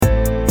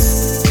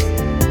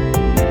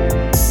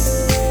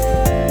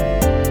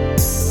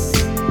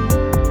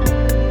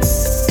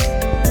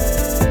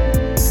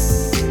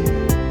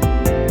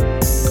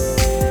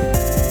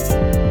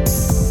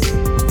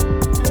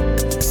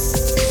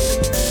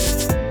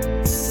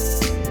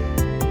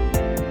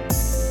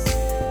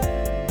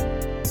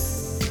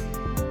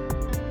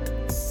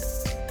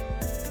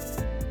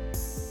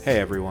Hey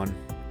everyone,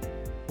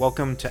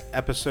 welcome to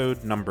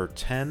episode number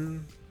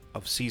 10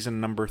 of season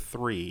number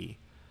 3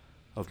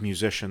 of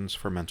Musicians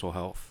for Mental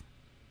Health.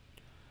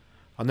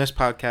 On this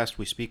podcast,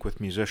 we speak with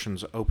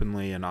musicians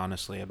openly and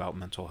honestly about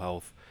mental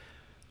health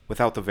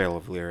without the veil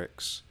of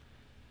lyrics.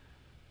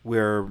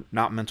 We're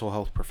not mental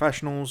health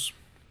professionals,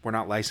 we're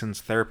not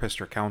licensed therapists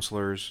or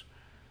counselors.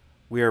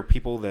 We are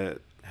people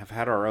that have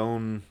had our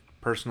own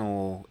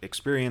personal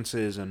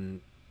experiences and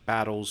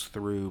battles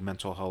through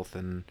mental health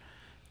and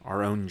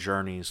our own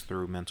journeys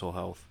through mental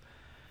health.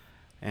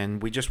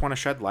 And we just want to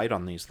shed light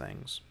on these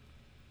things.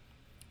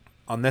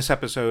 On this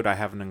episode, I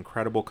have an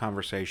incredible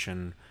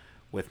conversation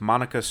with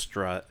Monica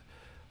Strut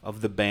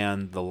of the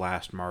band The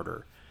Last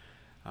Martyr.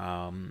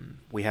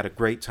 We had a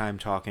great time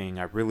talking.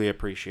 I really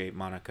appreciate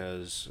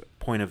Monica's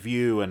point of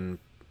view and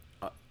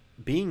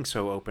being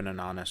so open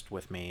and honest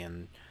with me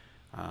and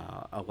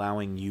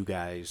allowing you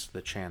guys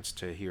the chance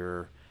to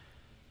hear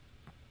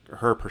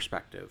her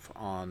perspective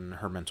on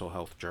her mental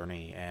health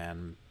journey,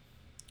 and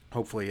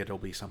hopefully it'll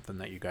be something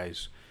that you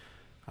guys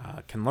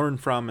can learn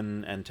from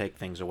and take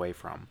things away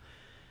from.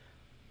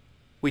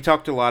 We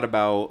talked a lot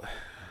about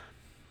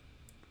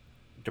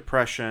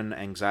depression,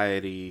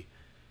 anxiety,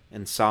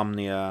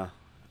 insomnia.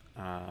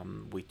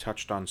 We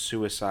touched on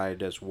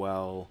suicide as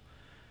well,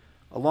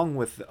 along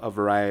with a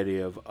variety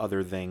of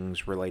other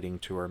things relating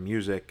to our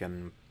music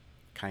and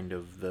kind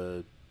of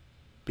the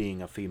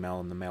being a female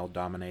in the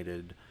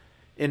male-dominated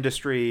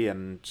industry,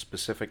 and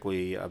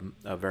specifically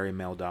a very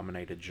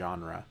male-dominated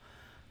genre.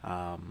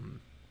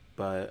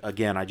 But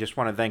again, I just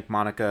want to thank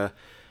Monica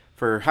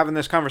for having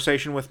this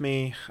conversation with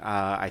me.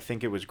 I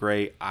think it was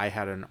great. I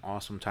had an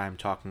awesome time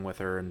talking with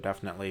her, and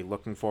definitely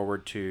looking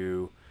forward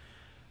to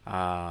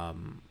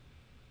having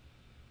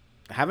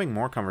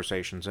more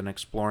conversations and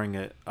exploring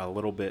it a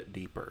little bit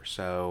deeper.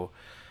 So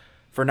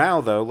for now,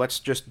 though, let's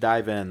just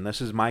dive in.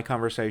 This is my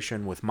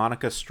conversation with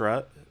Monica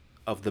Strut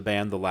of the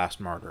band The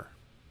Last Martyr.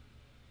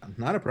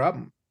 Not a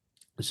problem.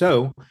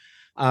 So,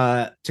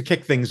 to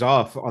kick things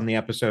off on the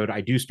episode,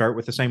 I do start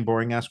with the same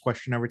boring ass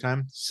question every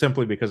time,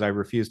 simply because I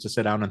refuse to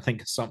sit down and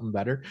think of something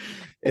better.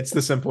 It's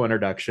the simple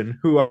introduction.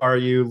 Who are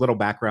you? Little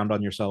background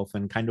on yourself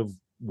and kind of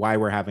why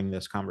we're having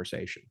this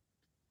conversation.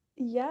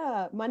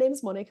 Yeah, my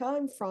name's Monica.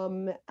 I'm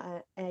from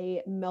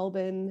a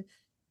Melbourne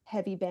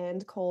heavy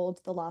band called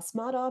The Last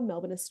Martyr,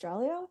 Melbourne,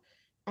 Australia.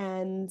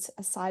 And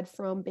aside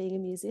from being a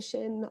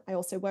musician, I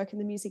also work in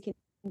the music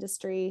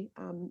industry,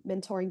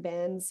 mentoring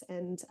bands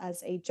and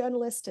as a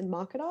journalist and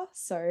marketer.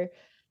 So,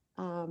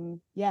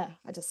 yeah,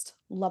 I just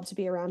love to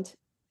be around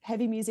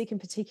heavy music in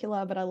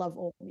particular, but I love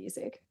all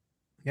music.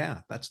 Yeah,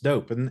 that's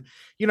dope. And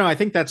I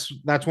think that's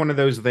one of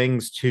those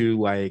things too.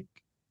 Like,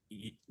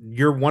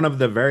 you're one of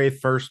the very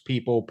first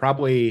people,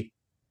 probably.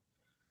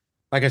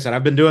 Like I said,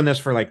 I've been doing this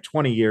for like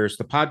 20 years.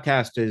 The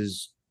podcast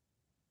is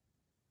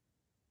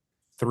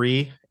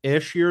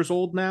 3-ish years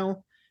old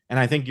now. And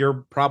I think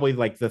you're probably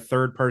like the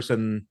third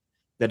person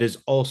that is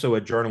also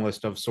a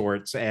journalist of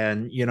sorts.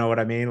 And you know what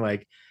I mean?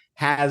 Like,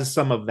 has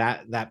some of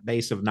that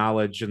base of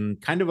knowledge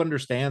and kind of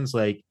understands,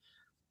 like,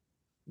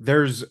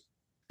 there's,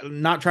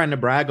 not trying to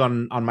brag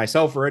on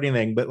myself or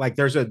anything, but like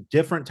there's a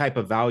different type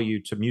of value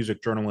to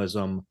music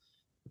journalism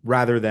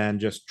rather than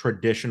just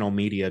traditional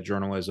media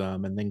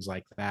journalism and things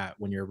like that,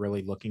 when you're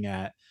really looking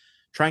at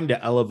trying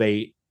to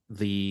elevate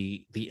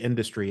the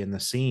industry and the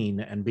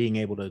scene and being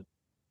able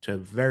to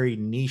very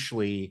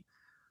nichely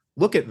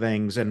look at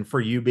things. And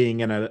for you being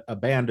in a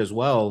band as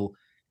well,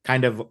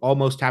 kind of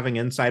almost having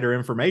insider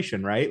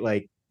information, right?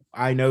 Like,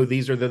 I know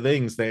these are the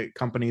things that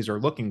companies are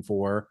looking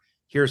for.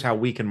 Here's how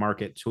we can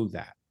market to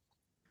that.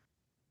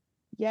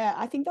 Yeah,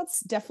 I think that's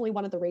definitely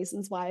one of the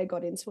reasons why I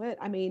got into it.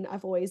 I mean,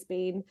 I've always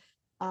been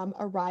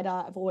a writer,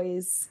 I've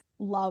always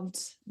loved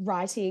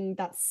writing.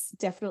 That's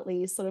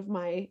definitely sort of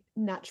my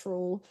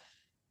natural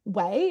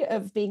way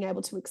of being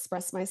able to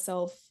express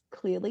myself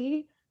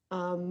clearly.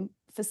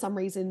 For some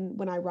reason,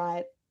 when I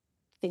write,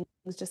 things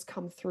just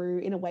come through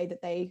in a way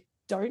that they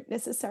don't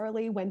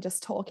necessarily when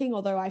just talking,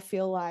 although I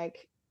feel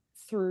like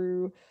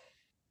through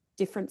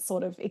different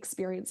sort of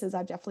experiences,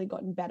 I've definitely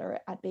gotten better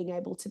at being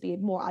able to be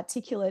more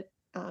articulate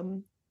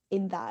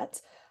in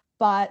that.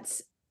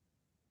 But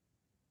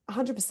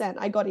 100%,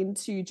 I got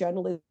into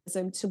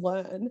journalism to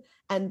learn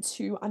and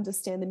to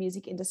understand the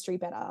music industry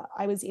better.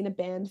 I was in a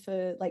band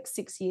for like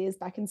 6 years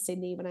back in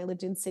Sydney when I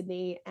lived in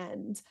Sydney,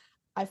 and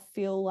I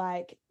feel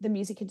like the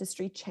music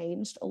industry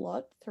changed a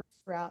lot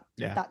throughout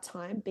Yeah. that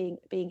time being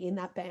in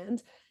that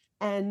band.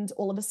 And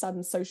all of a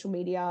sudden, social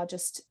media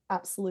just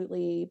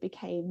absolutely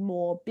became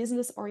more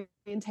business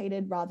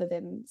orientated rather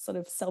than sort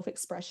of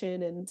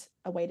self-expression and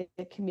a way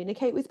to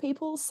communicate with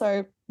people.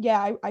 So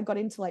yeah, I got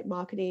into like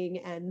marketing,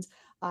 and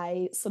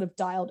I sort of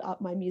dialed up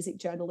my music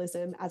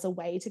journalism as a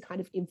way to kind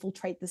of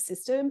infiltrate the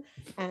system.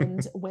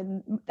 And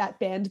when that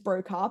band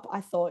broke up, I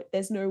thought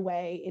there's no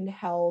way in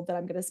hell that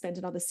I'm going to spend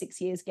another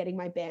 6 years getting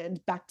my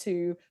band back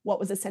to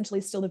what was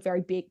essentially still the very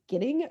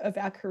beginning of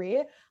our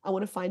career. I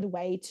want to find a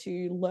way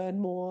to learn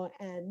more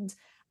and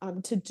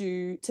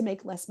to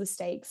make less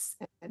mistakes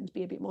and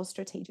be a bit more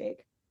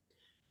strategic.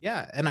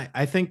 Yeah. And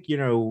I think,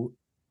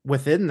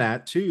 within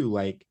that too,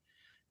 like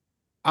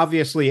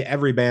obviously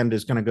every band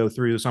is going to go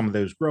through some of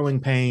those growing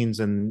pains,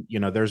 and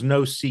there's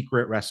no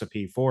secret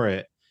recipe for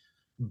it.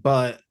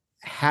 But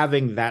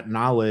having that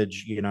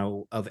knowledge,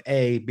 of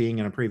a being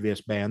in a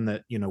previous band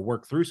that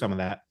worked through some of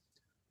that,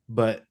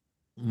 but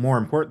more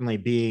importantly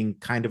being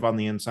kind of on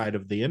the inside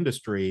of the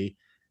industry,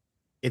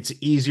 it's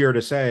easier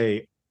to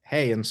say,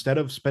 hey, instead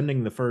of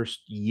spending the first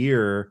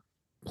year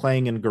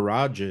playing in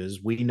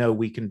garages, we know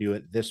we can do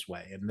it this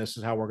way, and this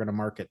is how we're going to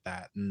market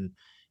that. And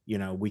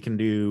we can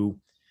do,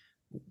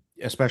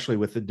 especially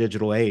with the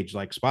digital age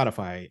like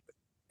Spotify,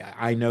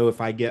 I know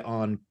if I get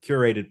on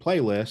curated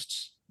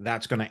playlists,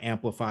 that's going to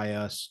amplify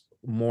us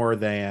more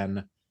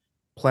than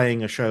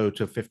playing a show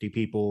to 50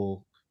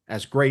 people.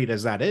 As great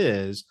as that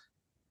is,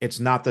 it's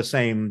not the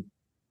same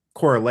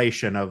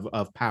correlation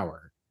of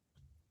power.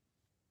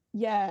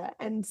 Yeah,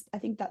 and I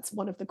think that's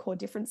one of the core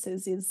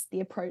differences is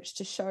the approach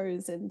to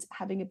shows and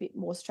having a bit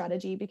more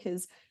strategy,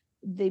 because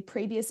the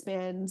previous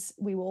bands,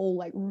 we were all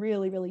like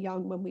really, really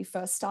young when we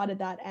first started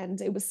that,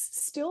 and it was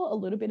still a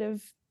little bit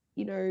of,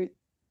 you know,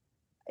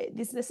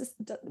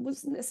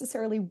 wasn't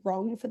necessarily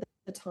wrong for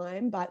the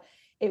time, but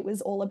it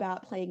was all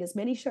about playing as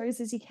many shows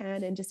as you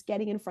can and just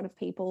getting in front of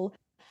people.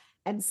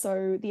 And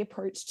so the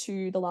approach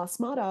to The Last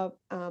Martyr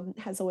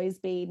has always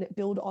been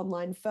build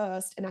online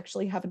first and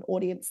actually have an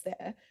audience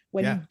there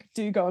when Yeah. you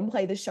do go and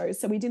play the shows.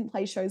 So we didn't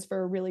play shows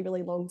for a really,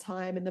 really long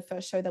time. And the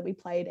first show that we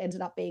played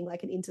ended up being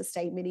like an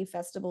interstate mini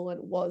festival. And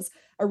it was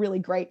a really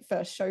great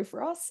first show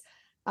for us.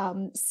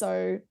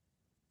 So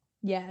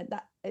yeah,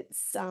 that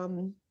it's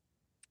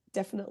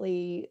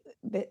definitely,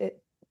 there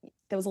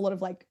was a lot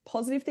of like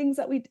positive things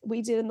that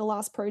we did in the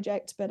last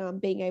project, but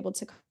being able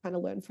to kind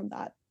of learn from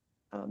that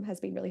has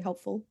been really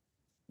helpful.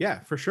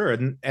 Yeah, for sure.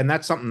 And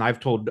that's something I've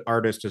told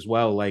artists as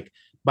well. Like,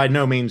 by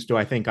no means do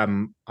I think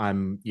I'm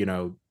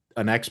an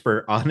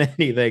expert on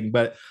anything,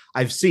 but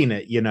I've seen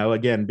it,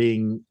 again,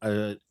 being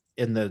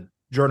in the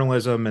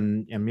journalism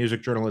and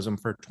music journalism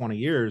for 20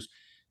 years.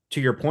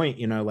 To your point,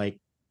 like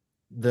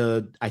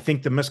I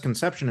think the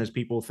misconception is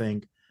people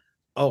think,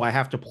 oh, I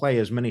have to play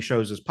as many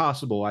shows as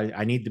possible.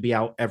 I need to be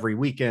out every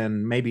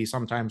weekend, maybe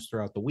sometimes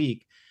throughout the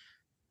week.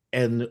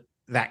 And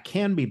that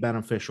can be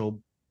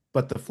beneficial.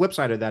 But the flip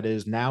side of that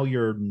is now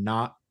you're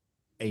not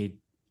a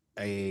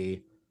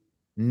a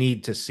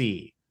need to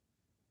see,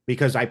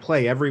 because I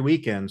play every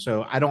weekend.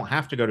 So I don't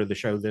have to go to the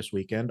show this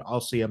weekend.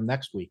 I'll see them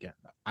next weekend.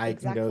 I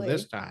can go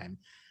this Exactly. time.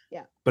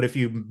 Yeah. But if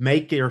you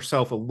make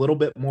yourself a little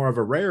bit more of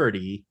a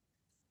rarity,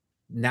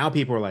 now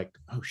people are like,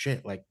 oh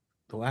shit, like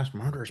the Last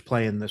Murder is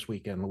playing this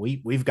weekend.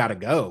 We've got to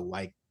go.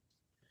 Like,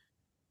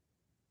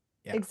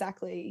 yeah.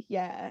 Exactly.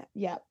 Yeah.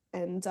 Yeah.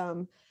 And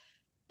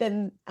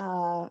then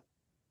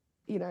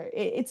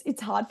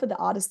it's hard for the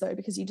artist though,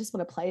 because you just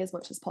want to play as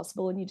much as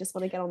possible and you just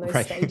want to get on those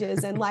Right.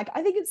 stages. And like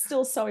I think it's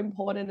still so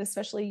important,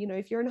 especially,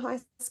 if you're in high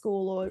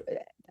school or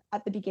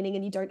at the beginning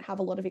and you don't have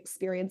a lot of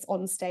experience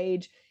on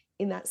stage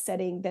in that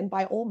setting, then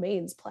by all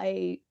means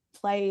play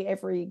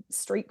every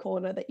street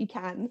corner that you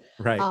can.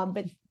 Right.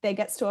 But there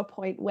gets to a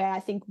point where I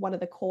think one of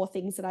the core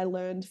things that I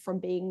learned from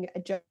being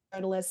a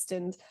journalist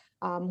and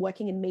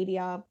working in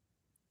media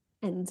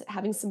and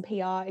having some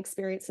PR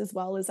experience as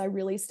well is I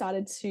really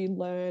started to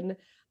learn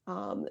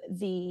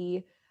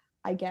the,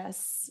 I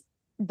guess,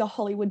 the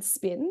Hollywood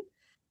spin,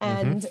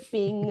 Mm-hmm.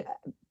 and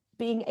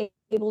being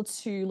able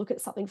to look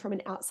at something from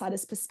an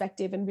outsider's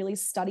perspective and really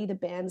study the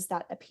bands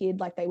that appeared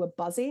like they were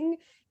buzzing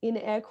in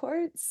air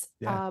quotes,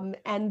 Yeah.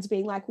 and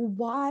being like,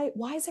 well,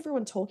 why is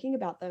everyone talking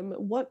about them?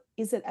 What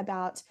is it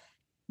about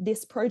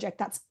this project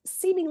that's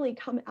seemingly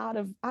come out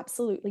of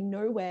absolutely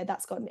nowhere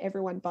that's gotten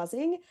everyone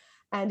buzzing?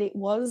 And it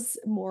was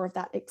more of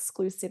that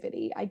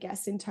exclusivity, I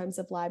guess, in terms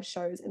of live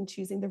shows and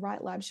choosing the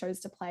right live shows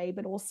to play,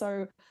 but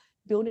also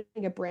building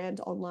a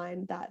brand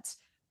online that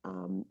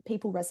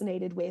people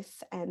resonated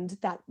with, and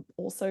that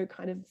also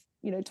kind of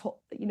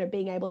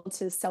being able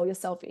to sell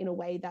yourself in a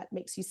way that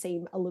makes you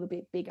seem a little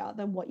bit bigger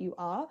than what you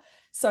are.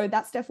 So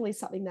that's definitely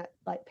something that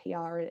like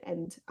PR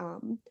and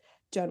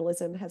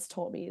journalism has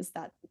taught me, is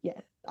that,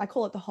 yeah, I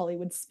call it the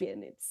Hollywood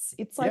spin.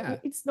 It's like, Yeah.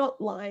 it's not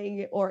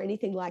lying or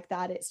anything like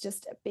that. It's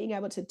just being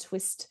able to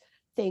twist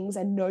things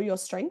and know your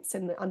strengths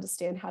and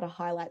understand how to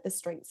highlight the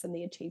strengths and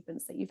the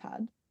achievements that you've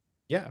had.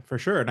 Yeah, for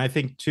sure. And I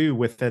think too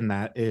within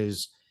that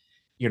is,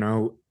 you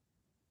know,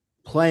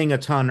 playing a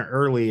ton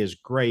early is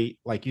great,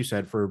 like you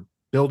said, for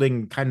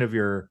building kind of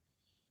your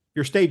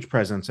stage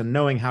presence and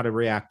knowing how to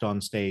react on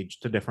stage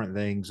to different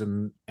things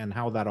and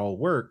how that all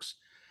works.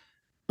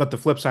 But the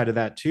flip side of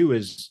that too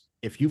is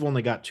if you've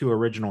only got two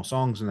original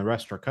songs and the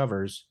rest are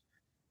covers,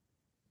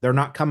 they're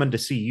not coming to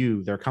see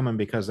you. They're coming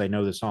because they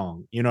know the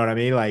song. You know what I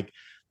mean? Like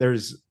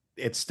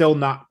it's still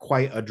not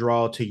quite a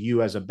draw to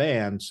you as a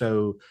band.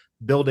 So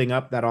building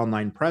up that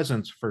online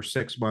presence for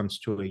 6 months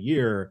to a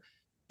year,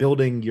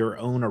 building your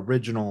own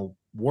original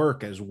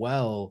work as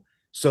well,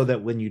 so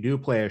that when you do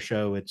play a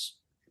show,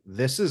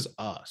 this is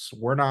us.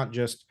 We're not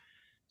just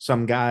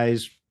some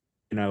guys,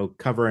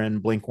 covering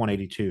Blink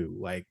 182.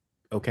 Like,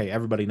 okay,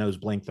 everybody knows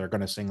Blink. They're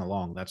going to sing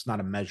along. That's not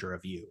a measure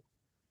of you.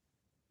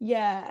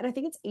 Yeah, and I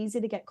think it's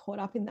easy to get caught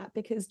up in that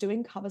because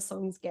doing cover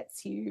songs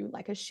gets you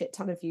like a shit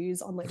ton of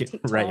views on like Yeah,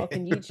 right. TikTok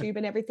and YouTube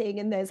and everything.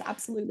 And there's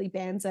absolutely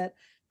bands that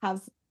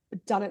have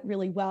done it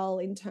really well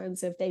in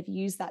terms of they've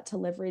used that to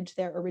leverage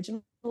their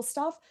original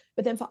stuff.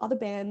 But then for other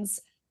bands,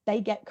 they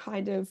get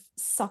kind of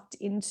sucked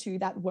into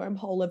that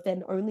wormhole of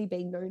then only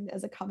being known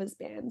as a covers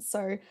band.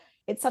 So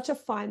it's such a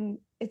fine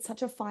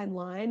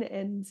line.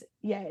 And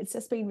yeah, it's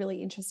just been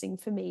really interesting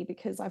for me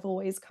because I've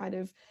always kind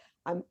of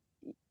I'm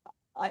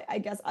I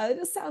guess it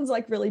just sounds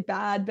like really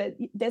bad, but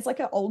there's like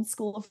an old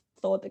school of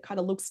thought that kind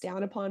of looks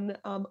down upon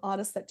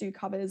artists that do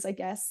covers, I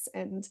guess,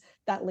 and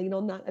that lean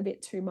on that a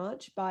bit too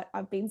much. But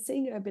I've been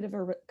seeing a bit of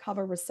a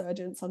cover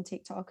resurgence on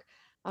TikTok,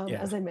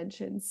 Yeah. as I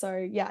mentioned. So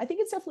yeah, I think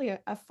it's definitely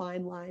a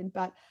fine line,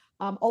 but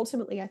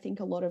ultimately, I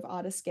think a lot of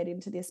artists get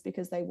into this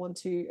because they want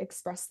to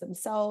express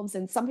themselves,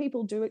 and some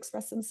people do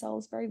express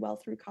themselves very well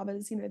through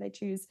covers. You know, they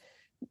choose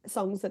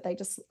songs that they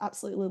just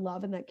absolutely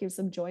love and that gives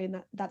them joy,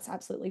 and that's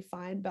absolutely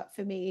fine. But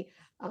for me,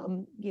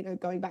 you know,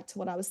 going back to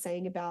what I was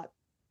saying about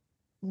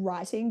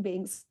writing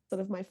being sort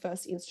of my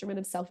first instrument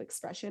of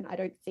self-expression, I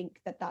don't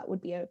think that that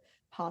would be a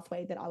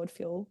pathway that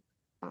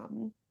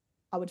um,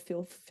 I would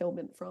feel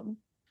fulfillment from.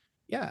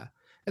 Yeah.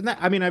 And that,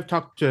 I mean, I've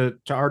talked to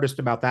artists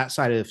about that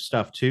side of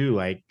stuff too.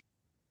 Like,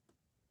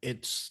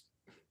 it's,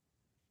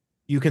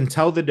 you can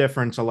tell the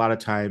difference a lot of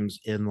times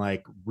in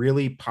like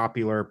really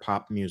popular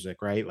pop music,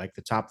 right? Like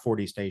the top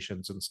 40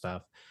 stations and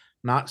stuff.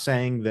 Not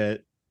saying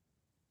that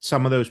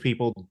some of those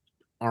people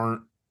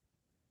aren't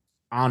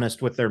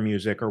honest with their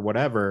music or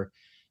whatever,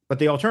 but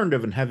the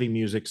alternative and heavy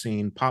music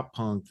scene, pop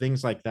punk,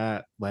 things like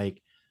that,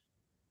 like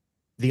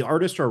the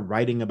artists are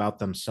writing about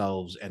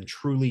themselves and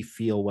truly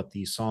feel what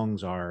these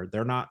songs are.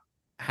 They're not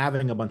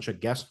having a bunch of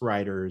guest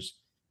writers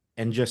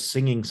and just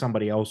singing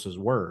somebody else's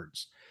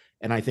words.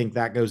 And I think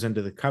that goes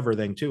into the cover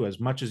thing too. As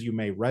much as you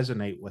may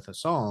resonate with a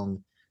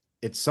song,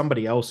 it's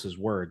somebody else's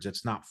words.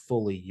 It's not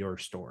fully your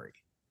story.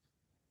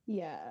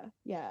 Yeah,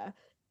 yeah.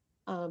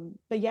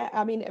 But yeah,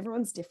 I mean,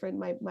 everyone's different.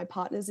 My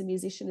partner's a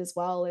musician as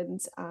well,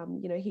 and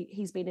you know,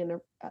 he's been in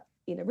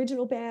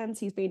original bands,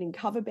 he's been in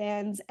cover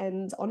bands,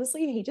 and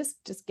honestly, he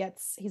just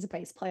gets. He's a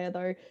bass player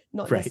though,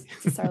 not Right.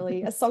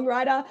 necessarily a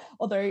songwriter.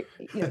 Although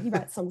you know, he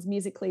writes songs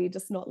musically,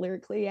 just not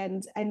lyrically,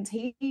 and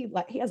he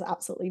has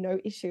absolutely no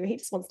issue. He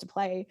just wants to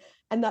play,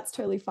 and that's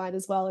totally fine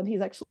as well. And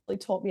he's actually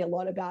taught me a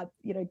lot about,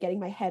 you know, getting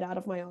my head out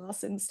of my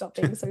ass and stop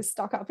being so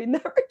stuck up in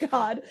that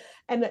regard.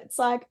 And it's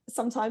like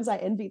sometimes I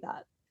envy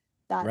that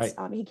Right.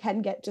 he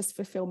can get just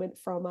fulfillment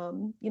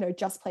from you know,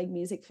 just playing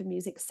music for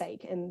music's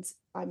sake. And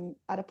I'm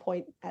at a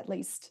point, at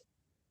least,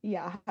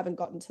 yeah, I haven't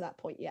gotten to that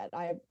point yet.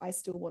 I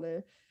still want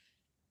to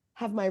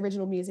have my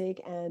original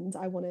music and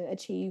I want to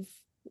achieve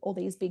all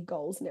these big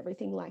goals and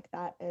everything like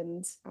that.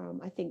 And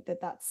I think that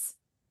that's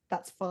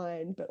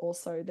fine, but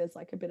also there's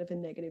like a bit of a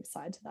negative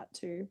side to that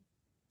too.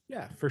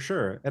 Yeah, for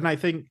sure. And I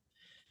think,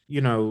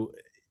 you know,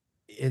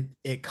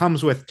 it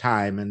comes with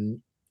time,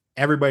 and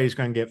everybody's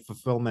going to get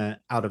fulfillment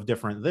out of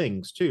different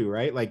things too,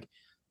 right? Like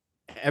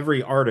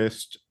every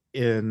artist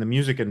in the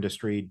music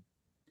industry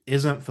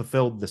isn't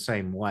fulfilled the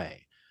same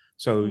way.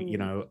 So, you Mm,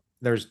 know,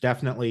 there's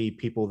definitely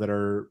people that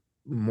are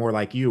more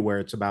like you, where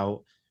it's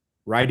about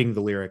writing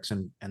the lyrics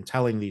and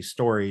telling these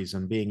stories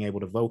and being able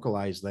to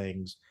vocalize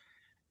things.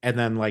 And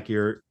then like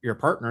your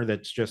partner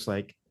that's just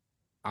like,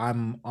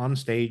 I'm on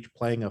stage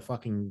playing a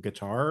fucking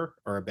guitar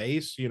or a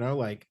bass, you know,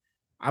 like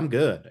I'm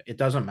good. It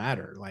doesn't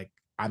matter. Like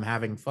I'm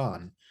having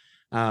fun.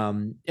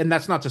 And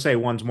that's not to say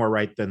one's more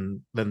right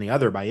than the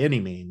other by any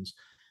means.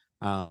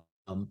 Um,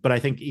 but I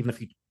think even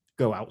if you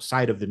go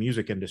outside of the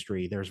music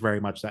industry, there's very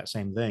much that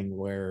same thing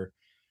where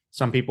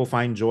some people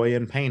find joy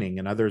in painting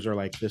and others are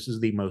like, this is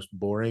the most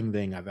boring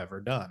thing I've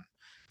ever done.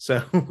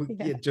 So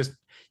yeah, it just,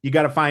 you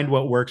got to find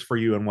what works for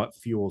you and what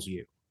fuels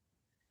you.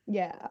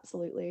 yeah,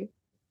 absolutely.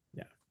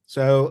 Yeah.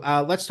 So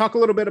let's talk a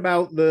little bit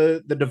about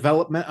the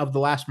development of the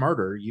last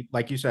Martyr. You,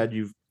 like you said,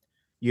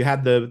 you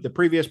had the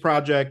previous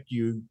project.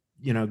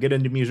 You know, get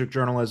into music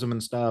journalism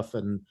and stuff,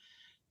 and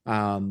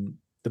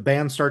the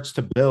band starts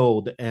to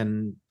build,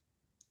 and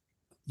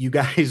you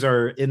guys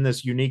are in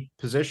this unique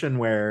position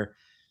where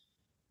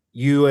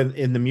you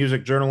in the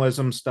music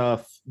journalism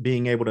stuff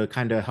being able to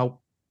kind of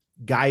help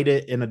guide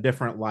it in a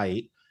different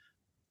light,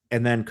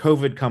 and then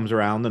COVID comes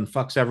around and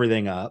fucks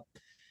everything up,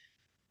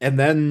 and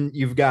then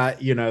you've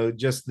got, you know,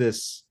 just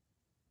this,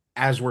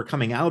 as we're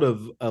coming out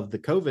of the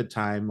COVID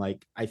time,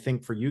 like I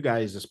think for you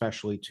guys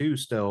especially too,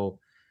 still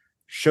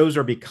shows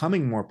are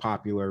becoming more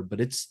popular,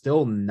 but it's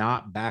still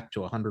not back to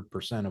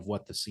 100% of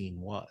what the scene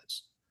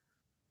was.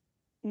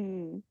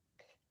 Mm.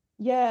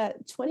 Yeah,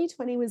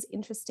 2020 was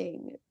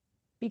interesting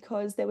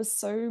because there was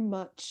so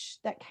much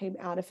that came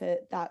out of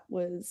it that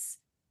was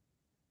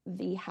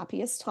the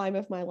happiest time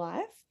of my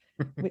life,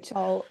 which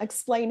I'll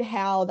explain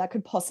how that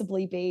could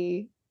possibly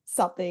be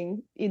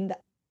something in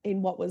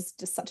what was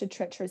just such a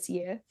treacherous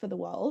year for the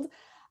world.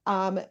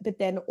 But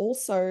then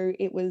also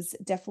it was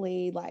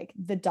definitely like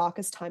the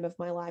darkest time of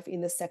my life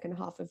in the second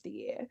half of the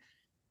year.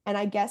 And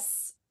I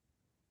guess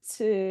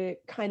to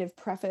kind of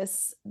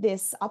preface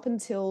this, up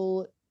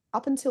until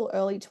up until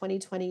early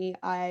 2020,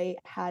 I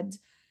had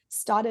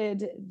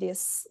started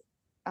this.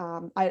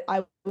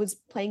 I was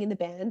playing in the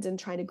band and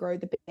trying to grow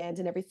the band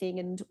and everything,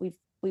 and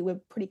we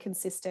were pretty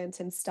consistent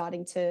and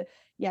starting to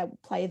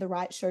play the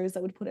right shows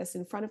that would put us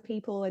in front of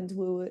people, and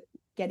we were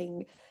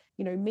getting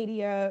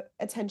media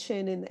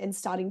attention and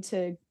starting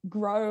to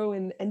grow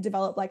and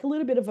develop like a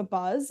little bit of a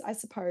buzz, I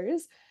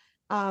suppose.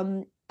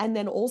 And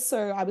then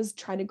also I was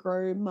trying to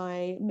grow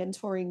my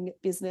mentoring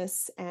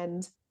business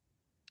and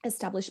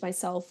establish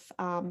myself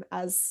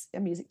as a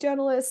music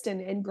journalist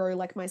and grow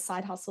like my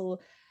side hustle.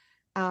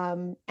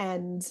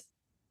 And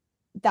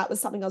that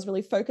was something I was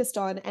really focused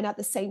on. And at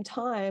the same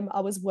time, I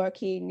was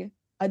working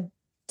a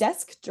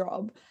desk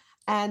job.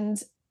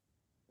 And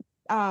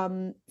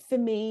for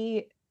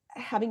me,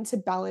 having to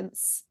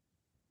balance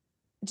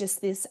just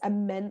this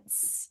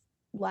immense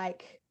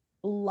like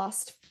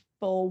lust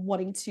for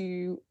wanting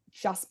to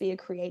just be a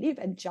creative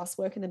and just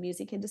work in the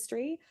music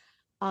industry,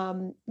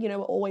 it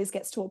always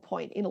gets to a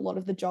point in a lot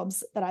of the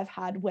jobs that I've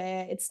had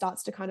where it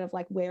starts to kind of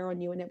like wear on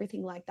you and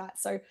everything like that.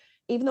 So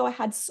even though I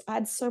had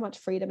so much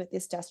freedom at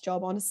this desk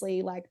job,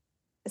 honestly, like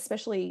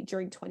especially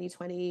during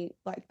 2020,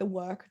 like the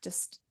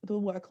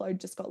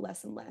workload just got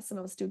less and less, and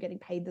I was still getting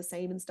paid the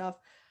same and stuff.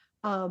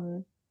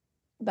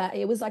 But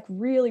it was like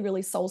really,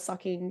 really soul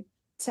sucking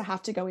to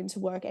have to go into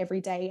work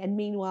every day. And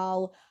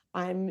meanwhile,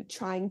 I'm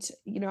trying to,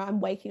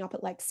 I'm waking up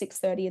at like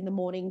 6:30 in the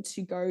morning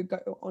to go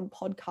on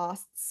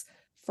podcasts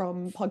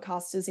from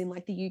podcasters in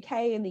like the UK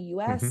and the Mm-hmm.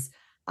 US.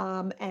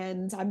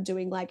 And I'm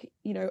doing like,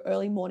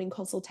 early morning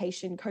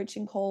consultation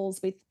coaching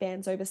calls with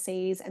bands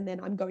overseas. And then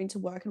I'm going to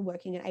work and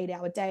working an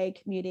 8-hour day,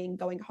 commuting,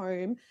 going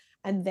home,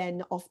 and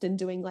then often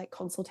doing like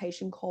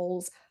consultation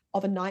calls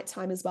of a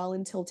nighttime as well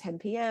until 10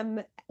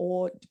 p.m.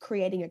 or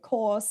creating a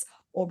course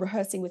or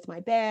rehearsing with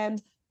my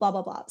band, blah,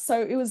 blah, blah. So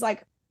it was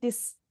like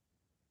this,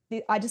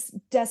 I just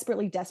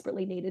desperately,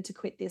 desperately needed to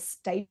quit this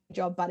day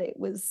job, but it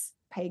was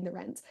paying the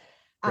rent.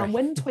 Right.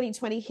 When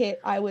 2020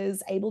 hit, I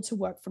was able to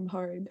work from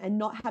home, and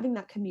not having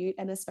that commute,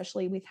 and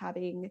especially with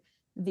having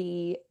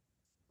the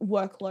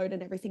workload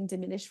and everything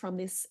diminished from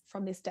this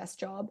desk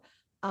job,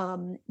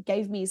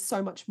 gave me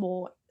so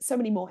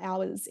many more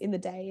hours in the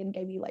day, and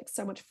gave me like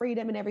so much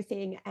freedom and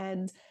everything.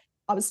 And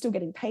I was still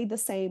getting paid the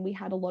same. We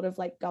had a lot of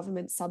like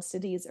government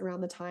subsidies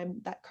around the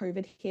time that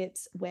COVID hit,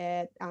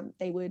 where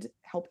they would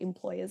help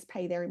employers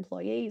pay their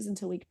employees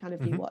until we kind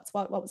of knew Mm-hmm.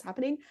 what was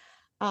happening.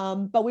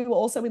 But we were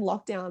also in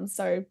lockdown,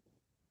 so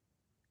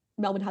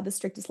Melbourne had the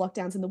strictest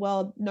lockdowns in the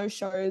world, no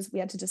shows. We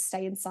had to just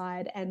stay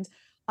inside. And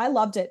I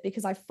loved it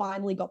because I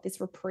finally got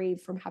this reprieve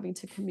from having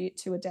to commute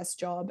to a desk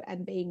job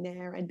and being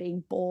there and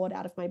being bored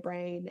out of my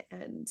brain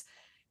and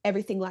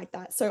everything like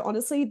that. So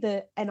honestly,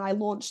 I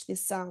launched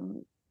this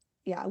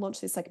I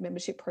launched this like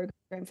membership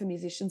program for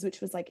musicians,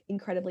 which was like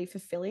incredibly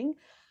fulfilling.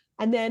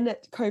 And then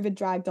COVID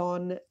dragged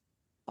on.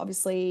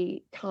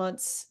 Obviously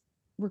can't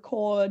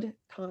record,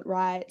 can't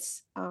write.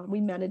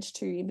 We managed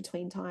to, in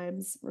between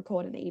times,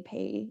 record an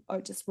EP or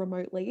just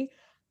remotely,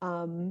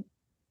 um,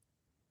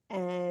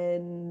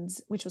 and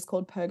which was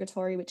called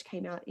Purgatory, which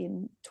came out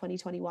in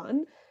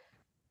 2021.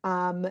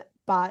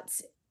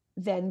 But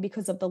then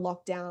because of the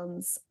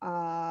lockdowns,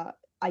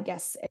 I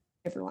guess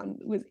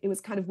it was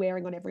kind of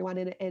wearing on everyone,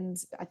 and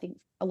I think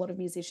a lot of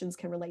musicians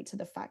can relate to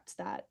the fact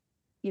that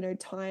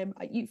time,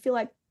 you feel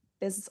like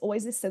there's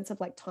always this sense of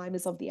like time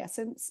is of the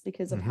essence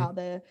because of Mm-hmm. how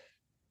the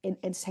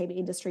entertainment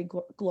industry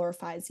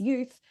glorifies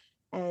youth.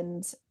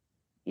 And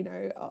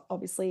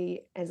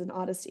obviously as an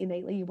artist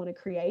innately you want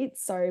to create,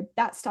 so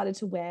that started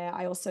to wear.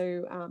 I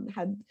also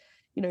had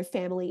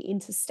family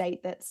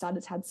interstate that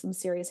started to have some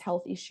serious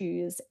health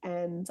issues,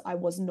 and I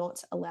was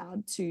not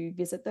allowed to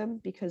visit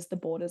them because the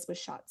borders were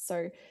shut.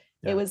 So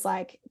it Yeah. was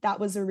like that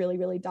was a really,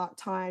 really dark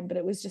time, but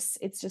it's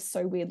just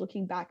so weird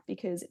looking back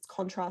because it's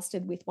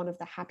contrasted with one of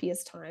the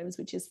happiest times,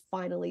 which is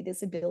finally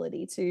this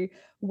ability to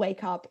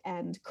wake up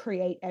and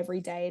create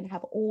every day and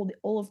have all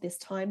of this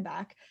time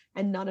back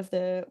and none of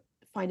the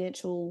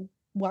financial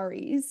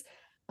worries.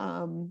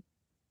 um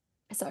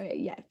so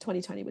yeah,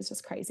 2020 was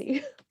just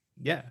crazy.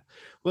 Yeah.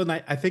 Well,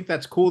 and I think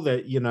that's cool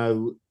that,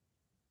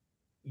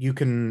 you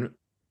can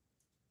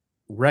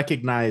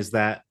recognize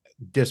that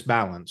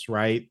disbalance,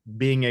 right?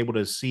 Being able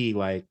to see,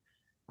 like,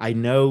 I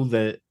know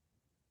that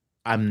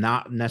I'm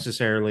not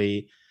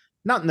necessarily,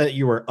 not that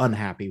you were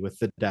unhappy with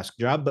the desk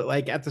job, but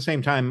like at the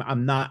same time,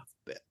 I'm not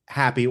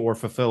happy or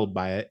fulfilled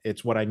by it.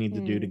 It's what I need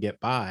to do to Mm, get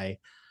by.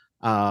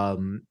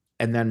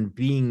 And then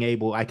being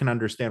able, I can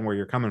understand where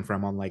you're coming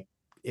from on like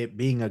it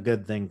being a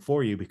good thing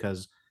for you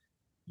because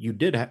you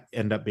did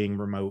end up being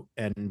remote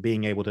and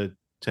being able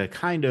to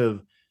kind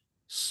of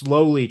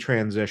slowly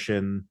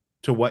transition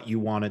to what you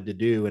wanted to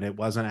do, and it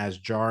wasn't as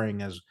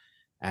jarring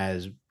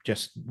as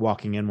just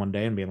walking in one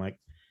day and being like,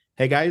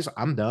 hey guys,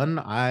 I'm done,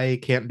 I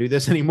can't do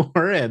this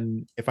anymore,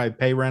 and if I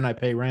pay rent, I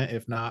pay rent,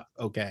 if not,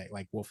 okay,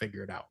 like we'll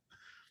figure it out.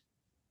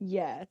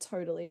 yeah,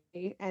 totally.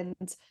 And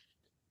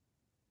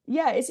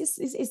yeah,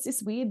 it's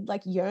this weird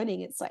like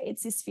yearning. It's like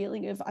it's this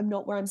feeling of I'm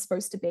not where I'm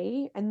supposed to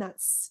be, and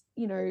that's,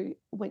 you know,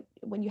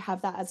 when you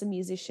have that as a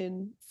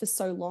musician for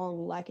so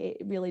long, like it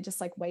really just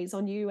like weighs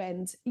on you.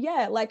 And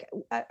yeah, like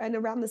and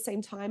around the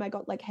same time I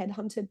got like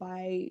headhunted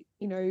by,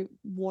 you know,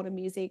 Warner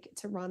Music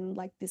to run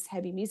like this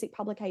heavy music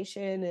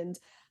publication.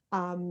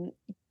 Um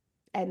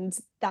and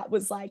that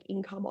was like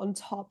income on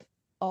top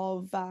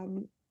of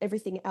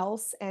everything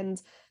else.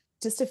 And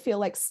just to feel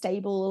like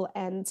stable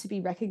and to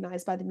be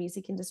recognized by the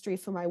music industry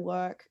for my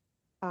work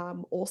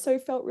also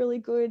felt really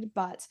good.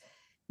 But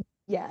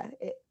yeah,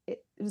 it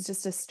was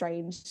just a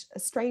strange,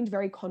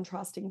 very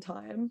contrasting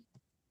time.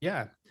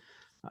 Yeah.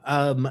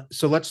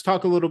 So let's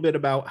talk a little bit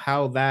about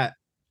how that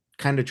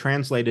kind of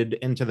translated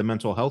into the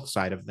mental health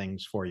side of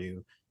things for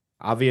you.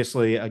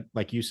 Obviously,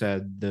 like you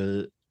said,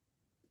 the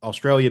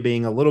Australia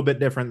being a little bit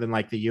different than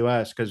like the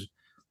US, because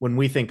when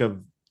we think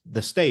of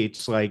the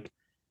States, like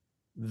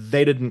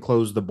they didn't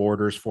close the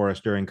borders for us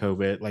during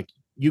COVID. Like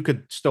you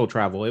could still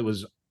travel. It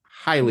was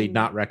highly Mm,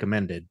 not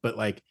recommended, but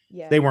like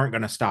yeah. they weren't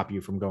going to stop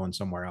you from going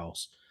somewhere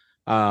else.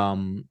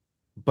 Um,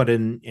 but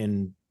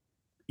in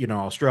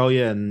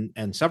Australia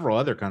and several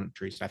other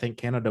countries, I think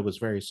Canada was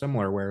very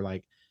similar, where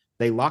like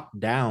they locked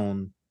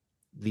down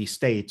the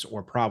states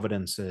or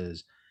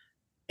provinces,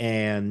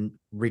 and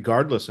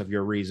regardless of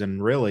your reason,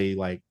 really,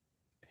 like,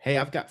 hey,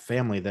 I've got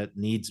family that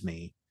needs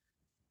me.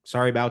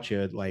 Sorry about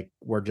you. Like,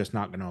 we're just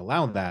not going to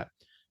allow that.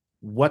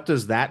 What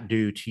does that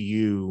do to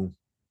you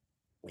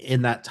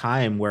in that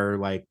time where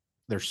like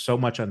there's so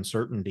much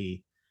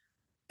uncertainty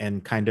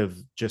and kind of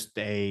just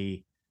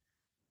a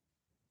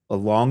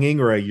longing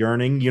or a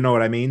yearning, you know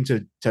what I mean,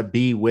 to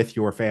be with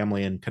your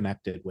family and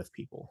connected with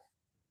people?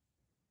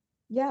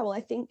 Yeah, well,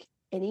 I think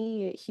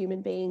any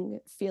human being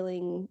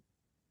feeling,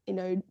 you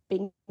know,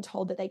 being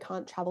told that they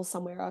can't travel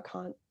somewhere or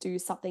can't do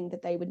something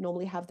that they would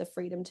normally have the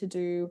freedom to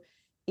do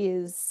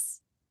is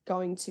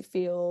going to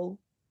feel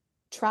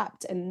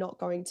trapped and not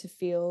going to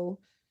feel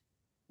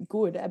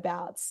good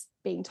about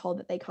being told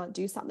that they can't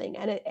do something.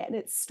 And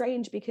it's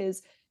strange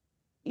because,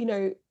 you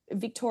know,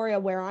 Victoria,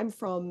 where I'm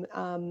from,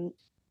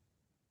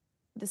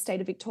 the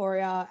state of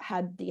Victoria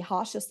had the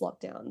harshest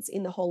lockdowns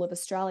in the whole of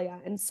Australia.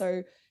 And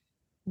so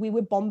we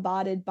were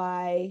bombarded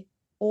by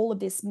all of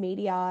this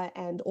media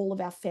and all of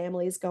our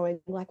families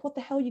going like, what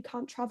the hell, you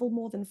can't travel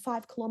more than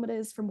 5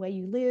 kilometers from where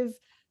you live,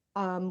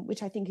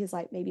 which I think is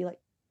like maybe like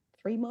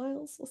 3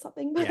 miles or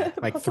something. Yeah,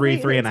 like three,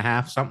 Possibly three and it's, a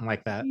half, something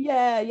like that.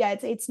 yeah,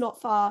 it's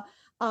not far.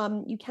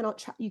 You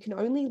cannot you can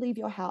only leave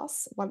your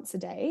house once a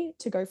day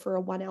to go for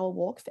a 1 hour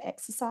walk for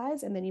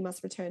exercise, and then you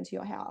must return to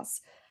your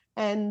house.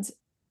 And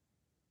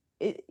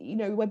you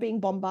know, we're being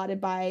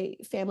bombarded by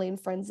family and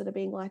friends that are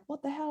being like,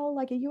 what the hell,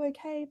 like, are you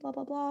okay, blah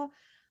blah blah.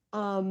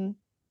 um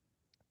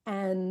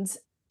and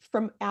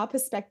from our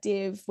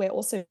perspective, we're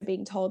also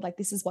being told like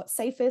this is what's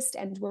safest,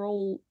 and we're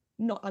all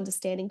not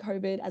understanding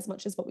COVID as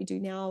much as what we do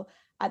now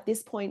at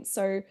this point.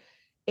 So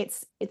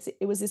it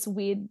was this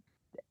weird,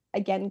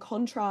 again,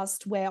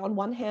 contrast where on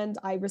one hand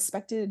I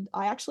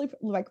actually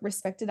like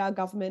respected our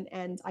government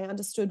and I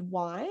understood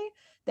why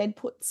they'd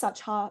put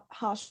such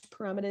harsh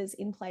parameters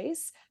in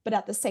place, but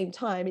at the same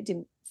time it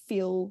didn't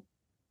feel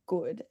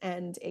good.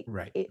 And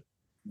Right. it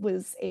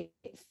was it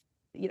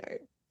you know,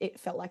 it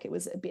felt like it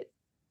was a bit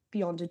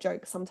beyond a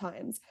joke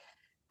sometimes.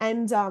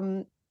 And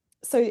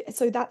so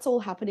that's all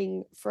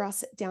happening for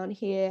us down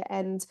here.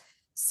 And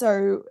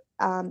so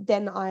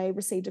then I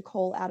received a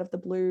call out of the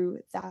blue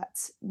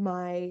that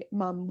my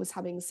mum was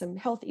having some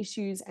health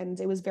issues, and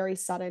it was very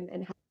sudden,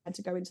 and had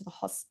to go into the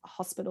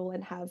hospital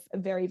and have a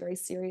very, very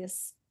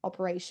serious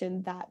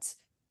operation that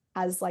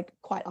has like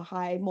quite a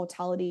high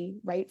mortality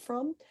rate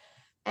from.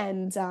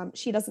 And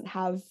she doesn't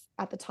have,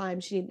 at the time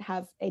she didn't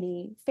have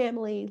any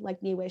family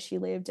like near where she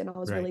lived, and I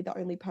was Right. really the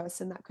only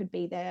person that could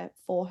be there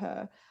for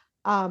her.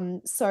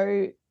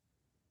 So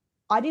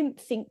I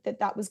didn't think that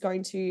that was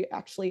going to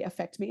actually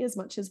affect me as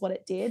much as what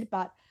it did.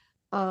 But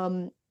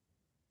um,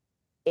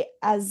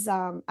 as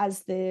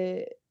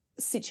the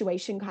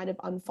situation kind of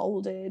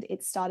unfolded,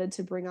 it started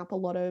to bring up a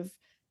lot of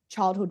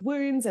childhood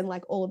wounds and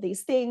like all of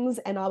these things.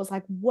 And I was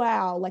like,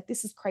 wow, like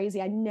this is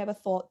crazy. I never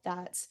thought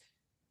that,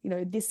 you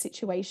know, this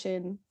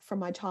situation from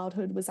my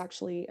childhood was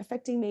actually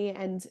affecting me.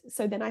 And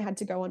so then I had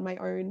to go on my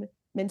own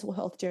mental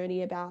health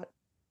journey about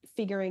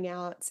figuring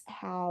out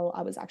how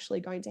I was actually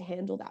going to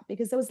handle that,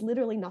 because there was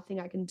literally nothing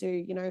I can do.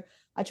 You know,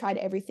 I tried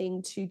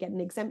everything to get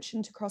an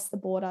exemption to cross the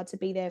border to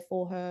be there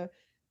for her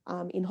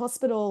in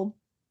hospital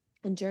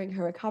and during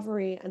her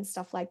recovery and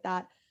stuff like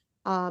that.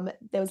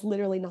 There was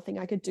literally nothing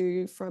I could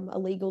do from a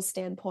legal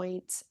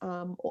standpoint.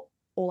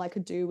 All I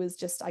could do was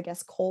just, I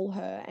guess, call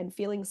her, and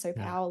feeling so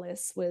Yeah.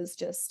 powerless was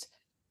just,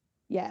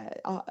 yeah,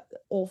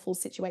 awful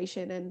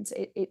situation. And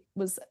it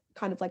was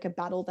kind of like a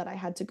battle that I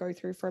had to go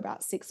through for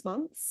about 6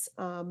 months.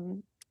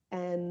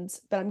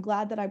 But I'm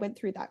glad that I went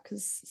through that,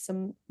 because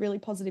some really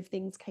positive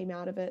things came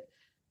out of it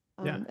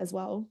Yeah. as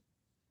well.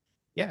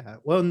 Yeah.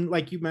 Well, and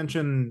like you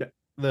mentioned,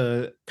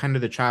 the kind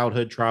of the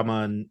childhood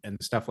trauma and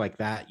stuff like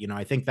that,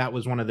 I think that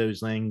was one of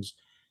those things.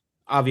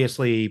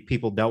 Obviously,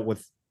 people dealt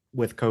with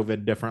with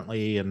COVID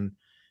differently and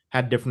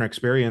had different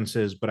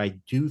experiences, but I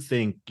do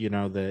think,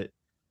 that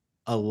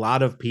a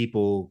lot of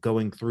people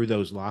going through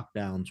those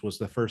lockdowns was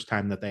the first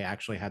time that they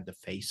actually had to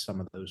face some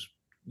of those,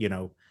 you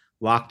know,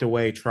 locked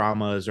away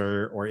traumas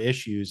or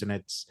issues. And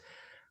it's,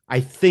 I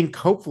think,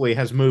 hopefully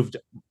has moved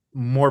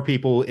more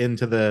people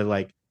into the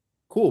like,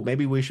 cool,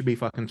 maybe we should be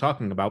fucking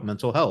talking about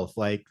mental health.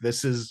 Like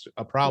this is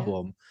a Yeah.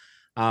 problem.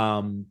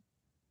 Um,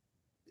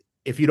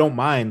 if you don't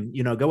mind,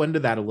 go into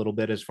that a little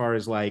bit as far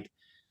as like,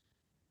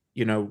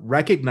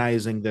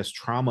 recognizing this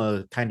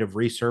trauma kind of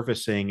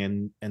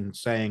resurfacing and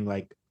saying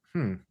like,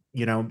 hmm,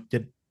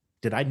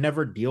 did I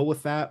never deal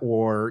with that?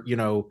 Or,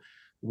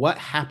 what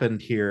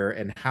happened here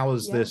and how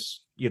is Yeah.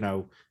 this,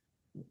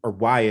 or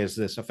why is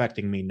this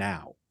affecting me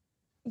now?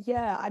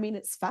 Yeah, I mean,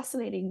 it's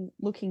fascinating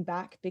looking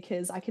back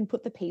because I can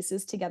put the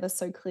pieces together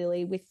so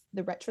clearly with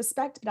the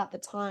retrospect. But at the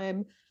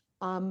time,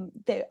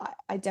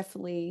 I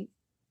definitely,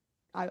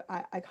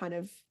 I kind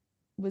of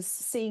was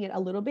seeing it a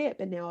little bit,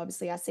 but now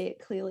obviously I see it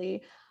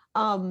clearly,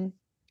 or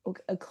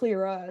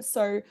clearer.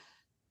 So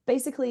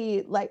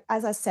basically, like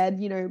as I said,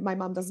 my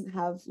mum doesn't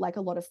have like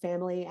a lot of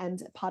family,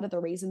 and part of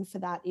the reason for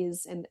that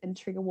is, and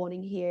trigger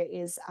warning here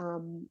is,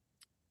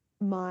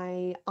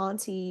 my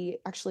auntie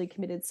actually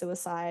committed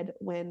suicide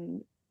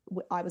when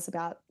I was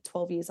about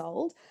 12 years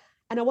old.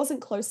 And I wasn't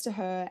close to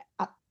her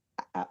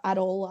at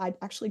all. I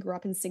actually grew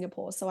up in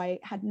Singapore, so I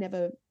had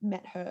never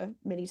met her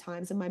many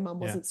times, and my mum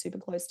Yeah. wasn't super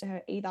close to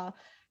her either.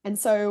 And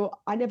so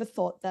I never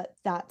thought that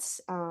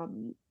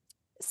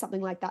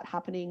something like that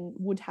happening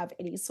would have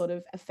any sort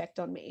of effect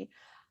on me.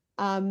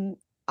 Um,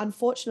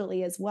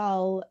 Unfortunately, as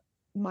well,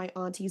 my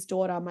auntie's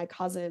daughter, my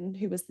cousin,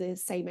 who was the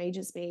same age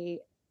as me,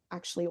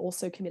 actually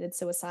also committed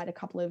suicide a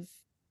couple of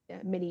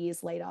many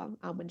years later,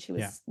 when she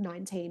Yeah. was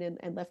 19,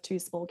 and left two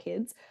small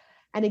kids.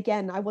 And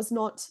again, I was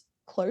not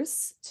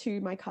close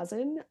to my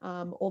cousin,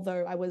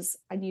 although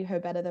I knew her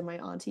better than my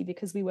auntie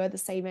because we were the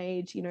same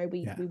age.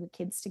 Yeah. We were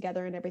kids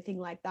together and everything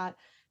like that.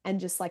 And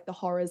just like the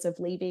horrors of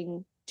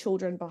leaving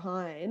children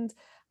behind,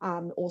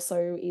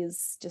 also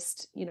is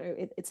just,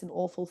 it's an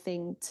awful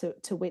thing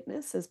to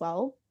witness as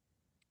well.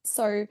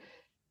 So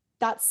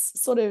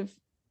that's sort of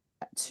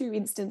two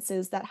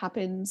instances that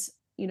happened,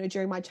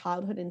 during my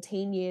childhood and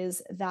teen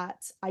years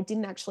that I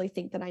didn't actually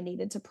think that I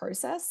needed to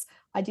process.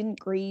 I didn't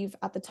grieve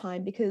at the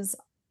time because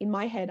in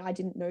my head I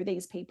didn't know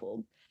these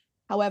people.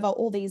 However,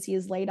 all these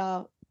years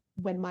later,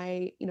 when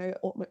my,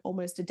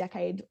 almost a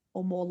decade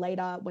or more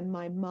later, when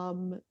my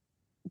mum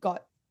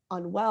got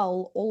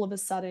unwell, all of a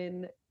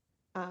sudden,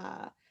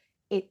 uh,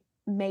 it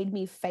made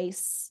me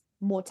face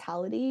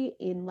mortality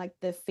in like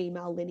the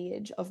female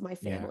lineage of my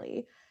Yeah.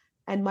 family.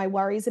 And my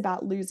worries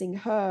about losing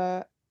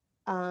her,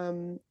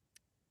 um,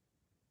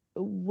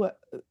 were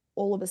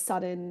all of a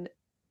sudden,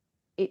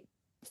 it,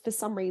 for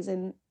some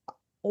reason,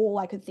 all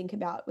I could think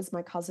about was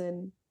my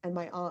cousin and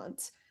my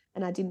aunt,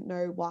 and I didn't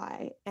know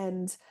why.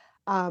 And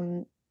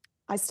um,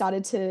 I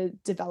started to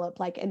develop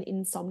like an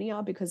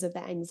insomnia because of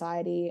the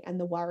anxiety and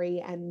the worry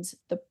and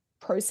the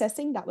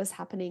processing that was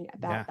happening Yeah.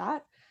 about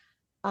that.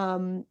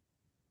 Um,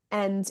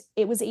 and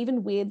it was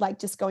even weird, like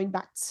just going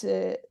back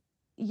to,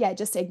 yeah,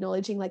 just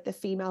acknowledging like the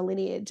female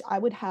lineage. I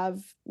would have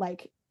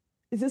like,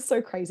 this is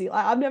so crazy.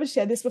 Like, I've never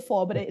shared this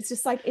before, but it's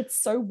just like, it's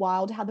so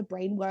wild how the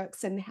brain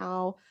works and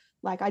how,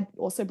 like, I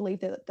also believe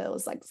that there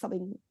was like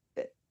something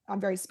that,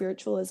 I'm very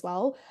spiritual as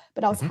well,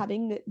 but I was Hmm.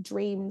 having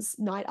dreams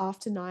night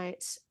after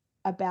night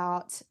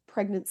about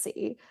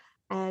pregnancy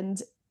and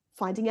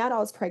finding out I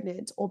was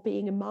pregnant or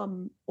being a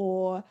mum,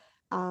 or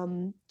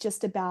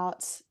just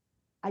about,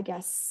 I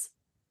guess,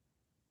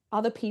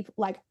 other people,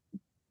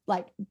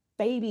 like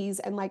babies,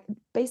 and like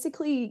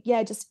basically,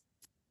 yeah, just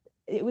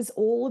it was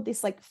all of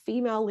this like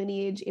female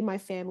lineage in my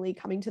family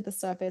coming to the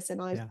surface.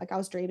 And Yeah. I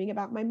was dreaming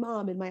about my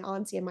mom and my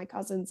auntie and my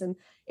cousins, and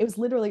it was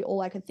literally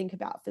all I could think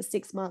about for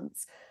 6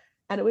 months.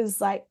 And it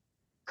was like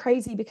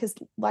crazy because,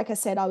 like I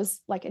said, I was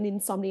like an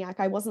insomniac.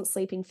 I wasn't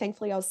sleeping.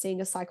 Thankfully, I was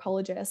seeing a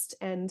psychologist,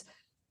 and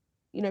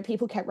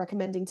people kept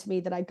recommending to me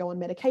that I go on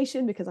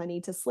medication because I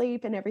need to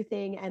sleep and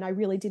everything. And I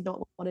really did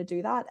not want to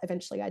do that.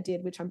 Eventually I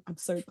did, which I'm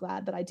so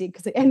glad that I did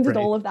because it ended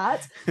Right. all of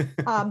that.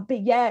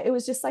 But yeah, it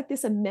was just like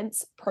this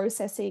immense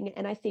processing.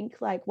 And I think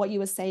like what you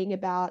were saying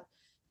about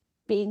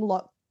being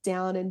locked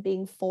down and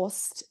being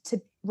forced to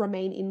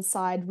remain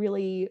inside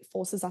really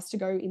forces us to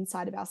go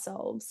inside of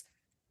ourselves.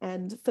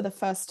 And for the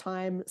first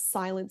time,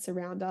 silence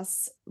around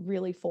us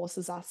really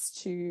forces us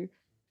to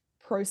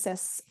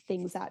process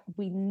things that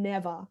we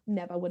never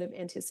would have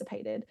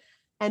anticipated.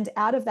 And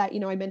out of that,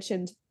 I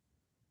mentioned,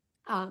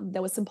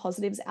 there were some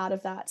positives out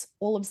of that.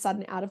 All of a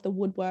sudden, out of the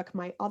woodwork,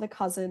 my other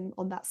cousin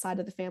on that side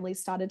of the family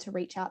started to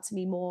reach out to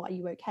me more. Are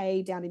you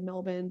okay? Down in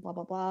Melbourne, blah,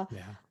 blah, blah.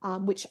 Yeah.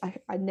 Which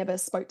I never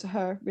spoke to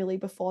her really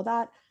before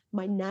that.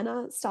 My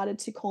nana started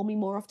to call me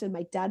more often.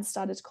 My dad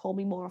started to call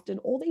me more often.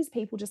 All these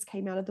people just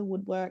came out of the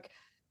woodwork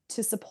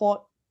to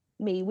support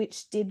me,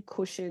 which did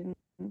cushion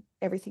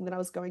everything that I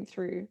was going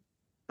through,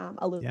 a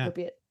Yeah.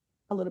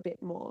 little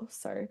bit more.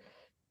 So,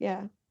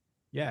 yeah.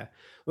 Yeah.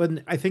 Well,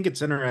 and I think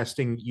it's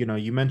interesting,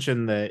 you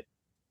mentioned that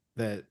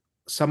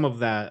some of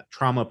that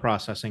trauma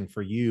processing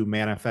for you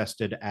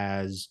manifested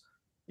as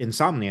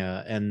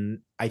insomnia. And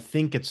I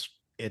think it's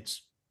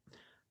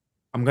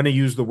I'm going to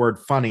use the word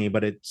funny,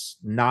 but it's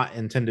not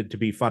intended to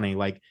be funny.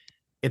 Like,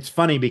 it's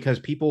funny because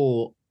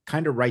people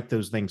kind of write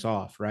those things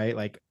off, right?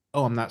 Like,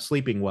 oh, I'm not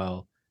sleeping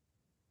well.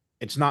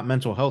 It's not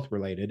mental health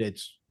related.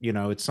 It's,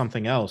 it's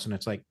something else. And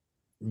it's like,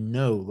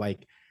 no,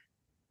 like,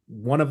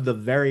 one of the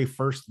very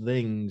first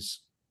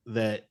things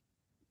that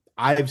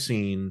I've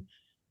seen,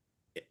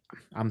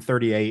 I'm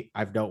 38.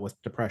 I've dealt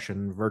with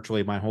depression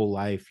virtually my whole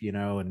life,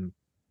 and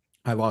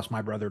I lost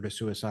my brother to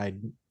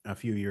suicide a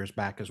few years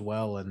back as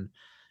well. And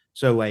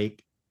so,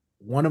 like,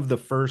 one of the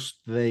first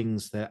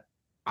things that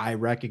I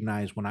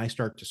recognize when I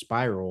start to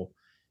spiral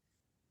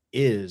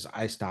is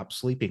I stop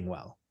sleeping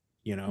well.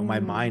 My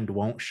Mm, mind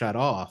won't shut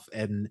off.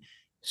 And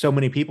so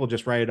many people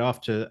just write it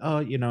off to,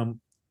 oh,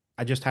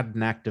 I just had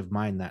an active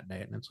mind that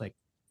day. And it's like,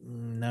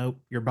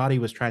 nope, your body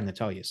was trying to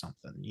tell you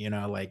something,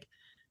 like,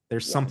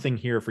 there's yeah. something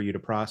here for you to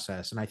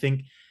process. And I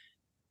think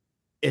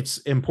it's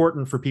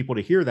important for people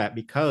to hear that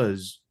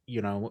because,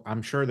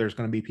 I'm sure there's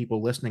going to be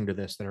people listening to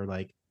this that are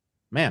like,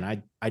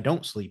 man, I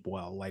don't sleep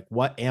well. Like,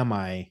 what am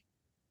I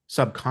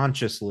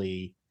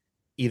subconsciously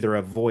either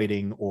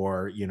avoiding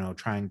or,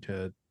 trying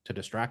to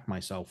distract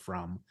myself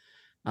from?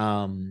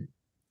 Um,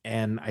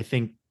 and I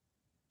think,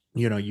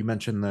 you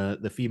mentioned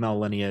the female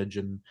lineage,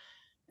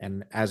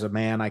 and as a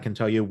man, I can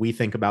tell you, we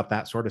think about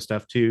that sort of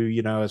stuff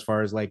too, as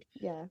far as like,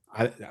 Yeah.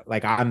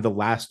 I'm the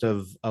last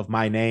of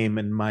my name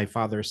and my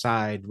father's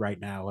side right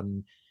now.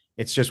 And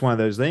it's just one of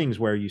those things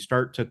where you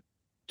start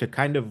to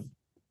kind of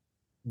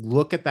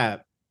look at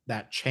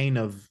that chain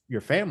of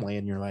your family,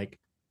 and you're like,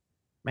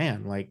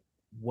 man, like,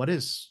 what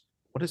is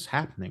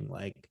happening?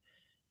 Like,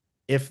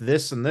 if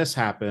this and this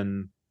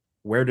happen,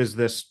 where does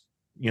this,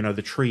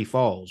 the tree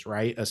falls,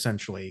 right?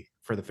 Essentially,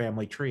 for the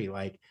family tree.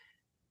 Like,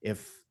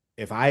 if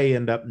if I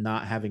end up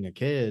not having a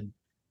kid,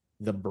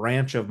 the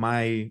branch of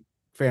my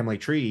family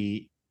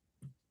tree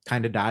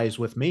kind of dies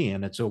with me.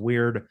 And it's a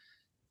weird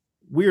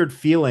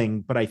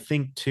feeling. But I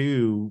think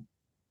too,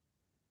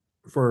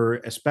 for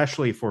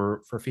especially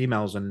for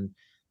females, and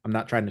I'm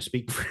not trying to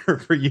speak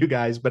for you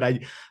guys, but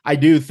I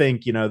do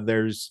think,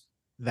 there's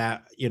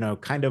that,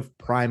 kind of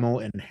primal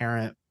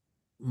inherent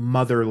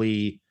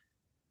motherly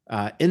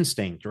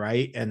instinct,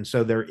 right? And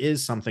so there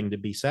is something to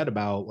be said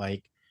about,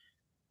 like,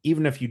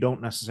 even if you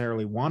don't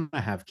necessarily want to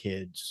have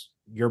kids,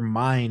 your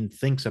mind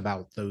thinks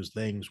about those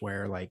things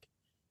where, like,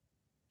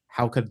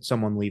 how could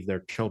someone leave their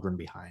children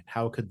behind?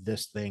 How could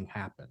this thing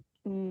happen?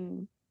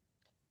 Mm.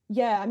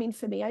 Yeah, I mean,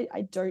 for me,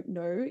 I don't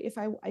know if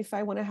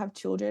I want to have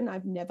children.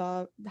 I've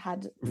never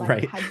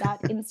Right. had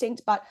that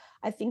instinct, but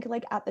I think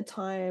like at the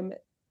time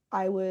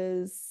I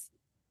was,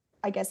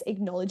 I guess,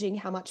 acknowledging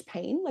how much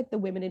pain like the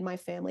women in my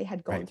family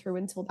had gone Right. through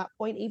until that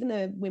point. Even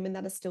the women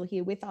that are still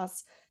here with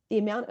us, the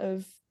amount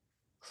of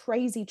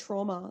crazy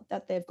trauma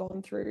that they've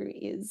gone through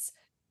is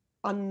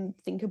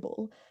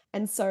unthinkable.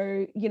 And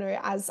so,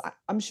 as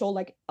I'm sure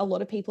like a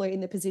lot of people are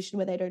in the position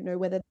where they don't know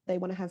whether they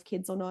want to have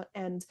kids or not.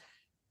 And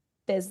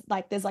there's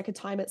like a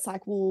time it's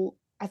like, well,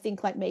 I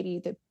think like maybe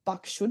the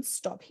buck should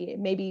stop here.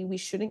 Maybe we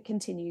shouldn't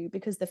continue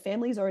because the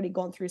family's already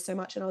gone through so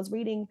much. And I was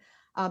reading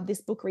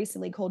this book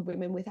recently called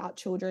Women Without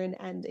Children,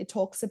 and it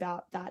talks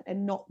about that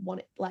and not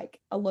want like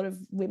a lot of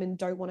women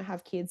don't want to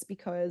have kids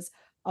because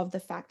of the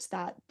fact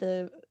that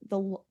the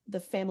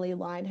family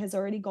line has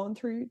already gone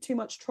through too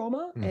much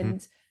trauma, Hmm.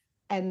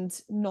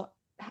 and not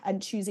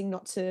and choosing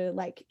not to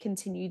like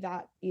continue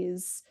that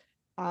is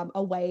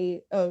a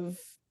way of,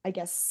 I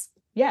guess,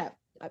 yeah,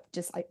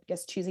 I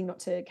guess choosing not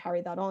to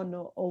carry that on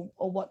or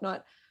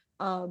whatnot.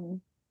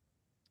 Um,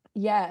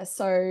 yeah,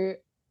 so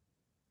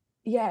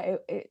yeah,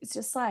 it's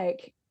just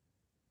like,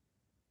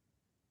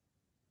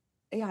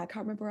 yeah, I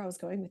can't remember where I was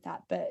going with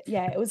that, but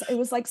yeah, it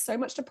was like so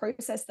much to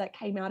process that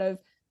came out of,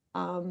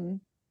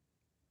 um,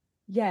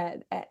 yeah,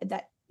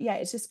 that yeah,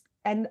 it's just,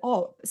 and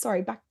oh,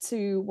 sorry, back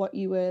to what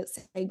you were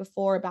saying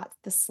before about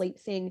the sleep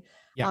thing.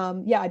 Yeah.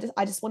 Yeah,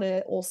 I just want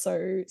to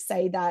also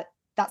say that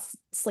that's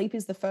sleep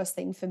is the first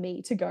thing for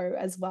me to go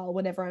as well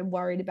whenever I'm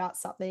worried about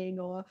something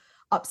or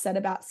upset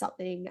about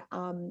something.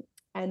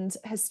 And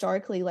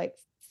historically, like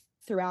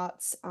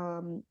throughout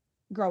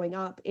growing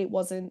up, it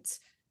wasn't.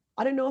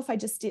 I don't know if I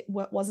just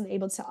wasn't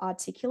able to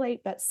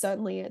articulate, but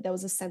certainly there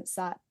was a sense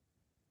that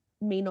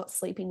me not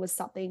sleeping was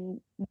something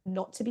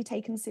not to be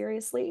taken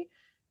seriously.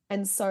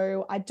 And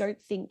so I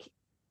don't think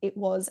it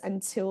was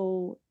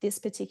until this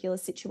particular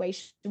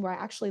situation where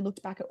I actually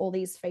looked back at all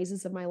these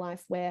phases of my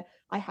life where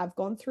I have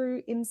gone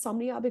through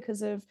insomnia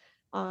because of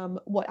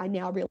what I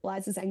now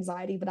realize is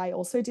anxiety, but I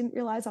also didn't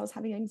realize I was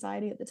having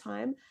anxiety at the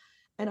time.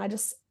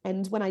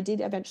 And when I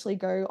did eventually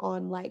go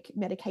on like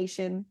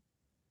medication,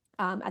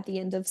 at the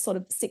end of sort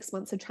of 6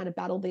 months of trying to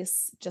battle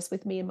this just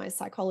with me and my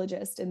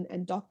psychologist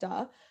and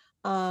doctor,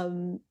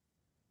 um,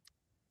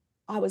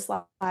 I was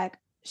like,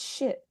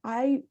 shit,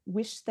 I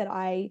wish that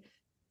I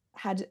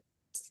had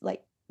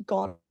like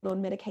gone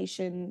on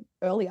medication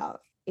earlier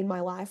in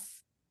my life,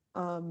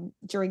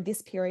 during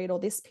this period or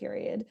this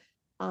period.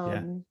 Yeah.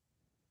 Um,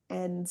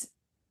 and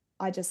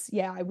I just,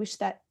 yeah, I wish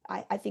that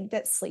I think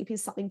that sleep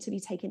is something to be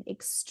taken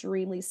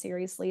extremely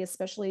seriously,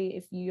 especially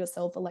if you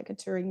yourself are like a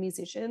touring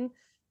musician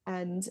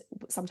and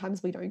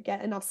sometimes we don't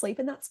get enough sleep,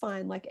 and that's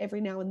fine, like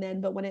every now and then.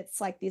 But when it's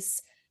like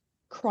this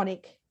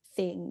chronic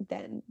thing,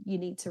 then you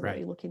need to really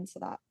Right. look into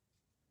that.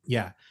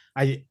 Yeah.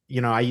 I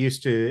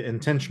used to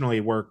intentionally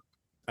work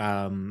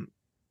um,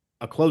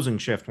 a closing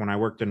shift when I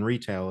worked in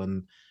retail.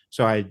 And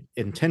so I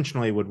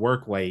intentionally would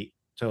work late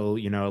till,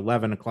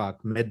 11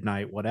 o'clock,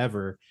 midnight,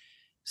 whatever,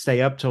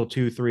 stay up till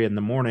 2, 3 in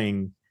the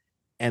morning,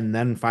 and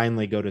then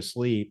finally go to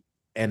sleep.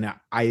 And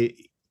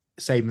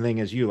same thing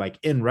as you, like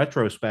in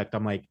retrospect,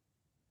 I'm like,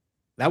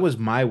 that was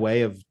my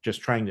way of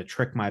just trying to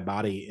trick my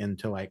body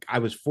into like, I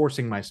was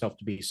forcing myself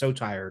to be so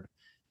tired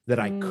that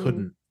I Mm.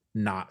 couldn't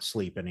not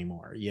sleep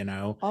anymore.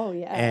 Oh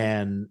yeah.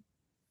 And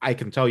I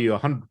can tell you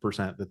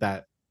 100%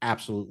 that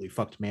absolutely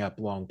fucked me up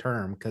long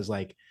term. Cause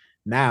like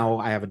now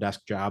I have a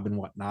desk job and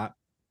whatnot.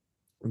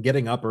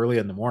 Getting up early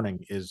in the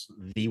morning is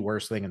the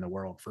worst thing in the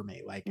world for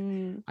me. Like,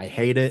 Mm. I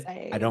hate it.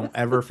 I Same. don't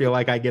ever feel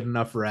like I get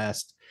enough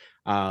rest.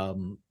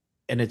 Um,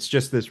 and it's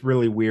just this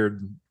really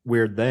weird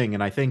thing.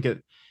 And I think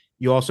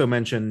you also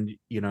mentioned,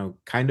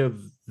 kind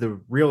of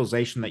the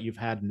realization that you've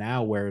had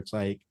now where it's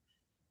like,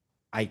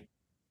 I,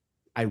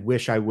 I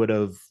wish I would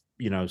have,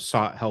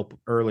 sought help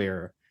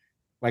earlier.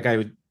 Like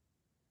I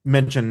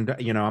mentioned,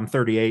 I'm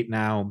 38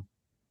 now.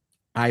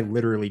 I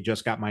literally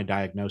just got my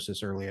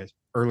diagnosis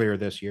earlier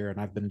this year, and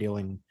I've been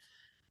dealing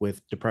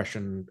with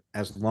depression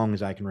as long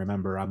as I can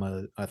remember. I'm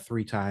a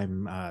 3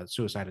 time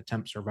suicide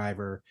attempt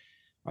survivor.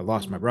 I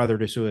lost my Mm. brother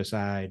to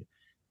suicide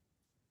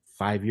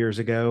 5 years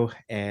ago.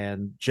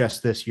 And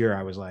just this year,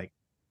 I was like,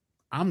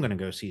 I'm going to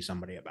go see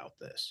somebody about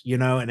this.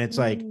 And it's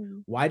like,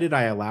 Mm. why did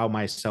I allow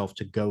myself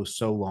to go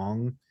so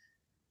long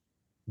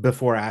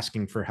before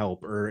asking for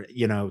help or,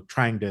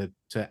 trying to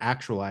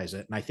actualize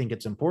it? And I think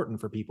it's important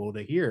for people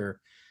to hear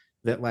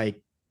that,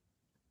 like,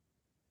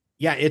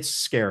 yeah, it's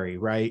scary,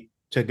 right?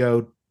 To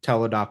go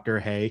tell a doctor,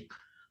 hey,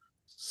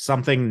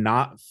 something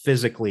not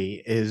physically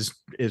is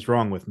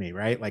wrong with me,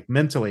 right? Like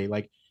mentally,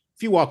 like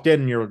if you walked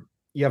in and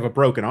you have a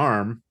broken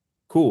arm,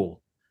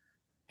 cool.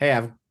 Hey,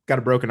 I've got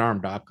a broken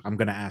arm, doc. I'm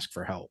going to ask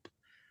for help.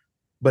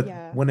 But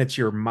Yeah. when it's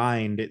your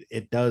mind,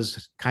 it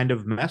does kind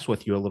of mess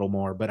with you a little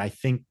more. But I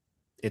think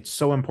it's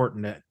so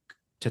important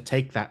to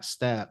take that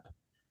step,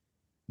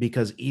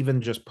 because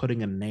even just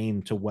putting a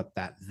name to what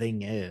that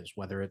thing is,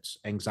 whether it's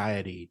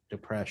anxiety,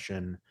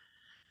 depression,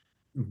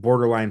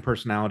 borderline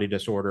personality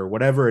disorder,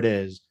 whatever it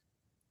is,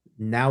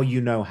 now you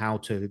know how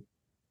to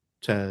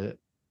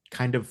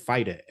kind of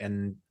fight it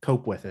and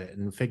cope with it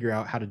and figure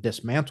out how to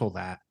dismantle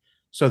that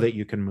so that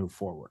you can move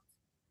forward.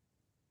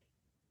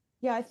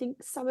 Yeah, I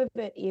think some of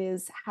it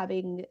is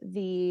having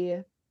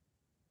the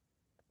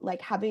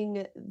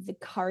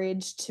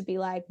courage to be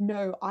like,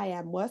 no, I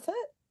am worth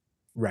it.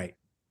 Right.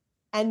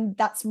 And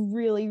that's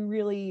really,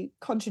 really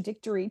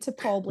contradictory to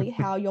probably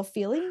how you're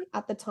feeling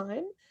at the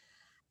time.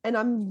 And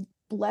I'm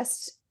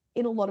blessed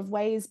in a lot of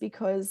ways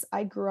because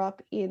I grew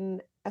up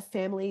in a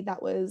family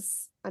that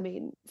was, I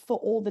mean, for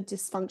all the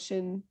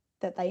dysfunction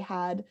that they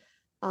had,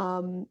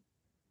 um,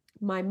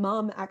 my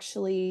mum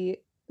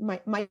actually,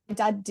 my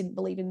dad didn't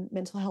believe in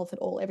mental health at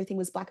all. Everything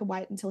was black and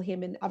white until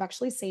him. And I've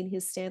actually seen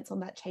his stance on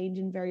that change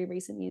in very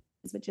recent years,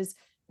 which is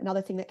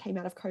another thing that came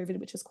out of COVID,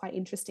 which was quite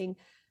interesting.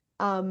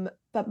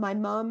 But my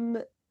mum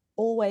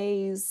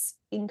always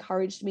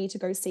encouraged me to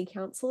go see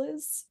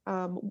counselors.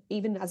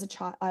 Even as a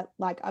child,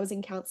 like I was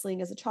in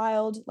counseling as a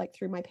child, like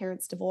through my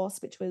parents' divorce,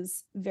 which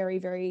was very,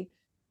 very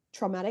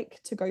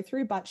traumatic to go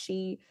through. But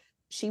she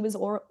was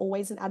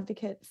always an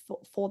advocate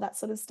for that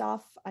sort of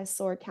stuff. I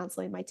saw a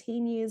counselor in my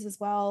teen years as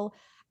well.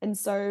 And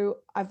so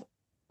I've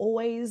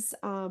always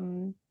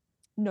known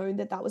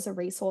that that was a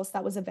resource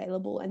that was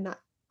available and that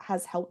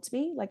has helped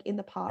me like in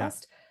the Yeah.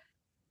 past.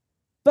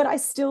 But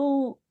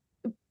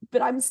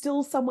I'm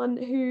still someone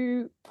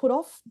who put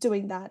off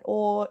doing that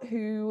or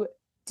who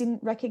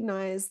didn't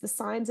recognize the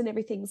signs and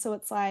everything. So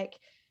it's like,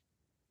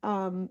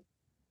 um,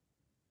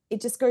 it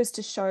just goes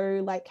to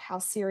show like how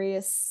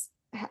serious,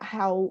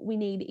 how we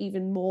need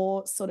even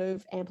more sort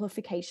of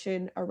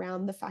amplification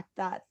around the fact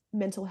that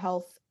mental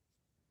health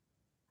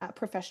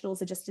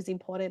professionals are just as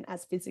important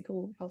as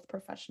physical health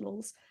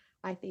professionals,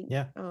 I think.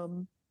 Yeah.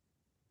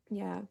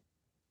 Yeah.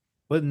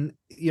 But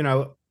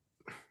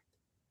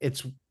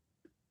it's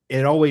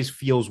it always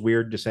feels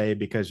weird to say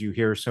because you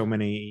hear so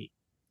many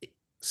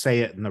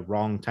say it in the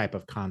wrong type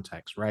of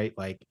context, right?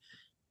 Like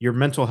your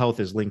mental health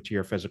is linked to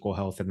your physical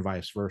health and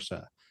vice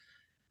versa.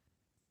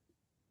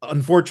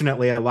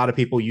 Unfortunately, a lot of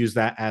people use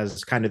that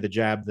as kind of the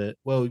jab that,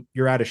 well,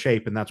 you're out of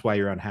shape and that's why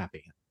you're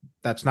unhappy.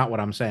 That's not what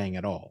I'm saying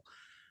at all.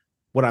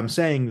 What I'm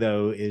saying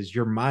though is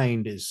your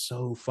mind is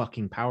so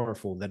fucking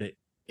powerful that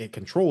it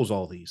controls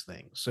all these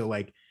things. So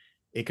like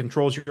it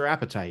controls your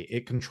appetite,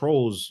 it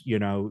controls,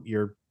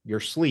 your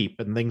sleep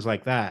and things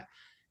like that.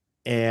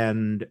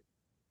 And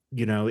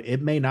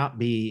it may not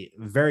be,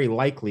 very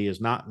likely is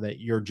not that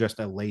you're just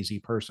a lazy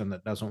person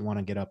that doesn't want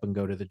to get up and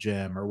go to the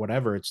gym or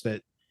whatever. It's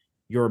that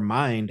your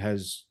mind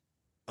has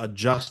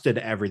adjusted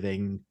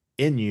everything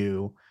in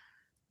you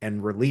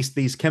and release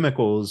these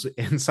chemicals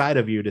inside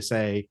of you to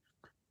say,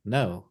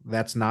 no,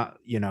 that's not,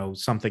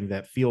 something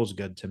that feels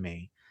good to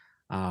me.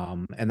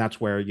 And that's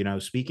where,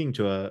 speaking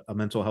to a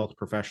mental health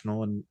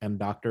professional and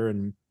doctor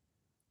and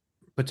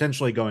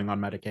potentially going on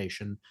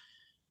medication,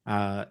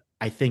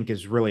 I think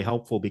is really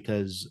helpful,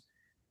 because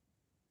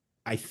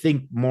I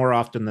think more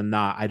often than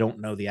not, I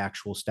don't know the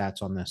actual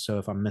stats on this. So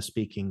if I'm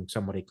misspeaking,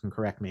 somebody can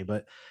correct me.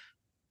 But,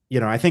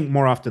 I think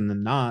more often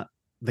than not,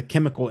 the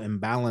chemical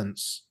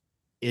imbalance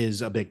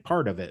is a big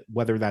part of it,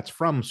 whether that's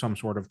from some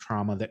sort of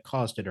trauma that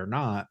caused it or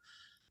not.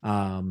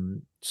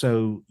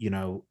 So,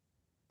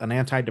 an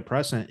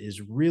antidepressant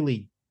is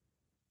really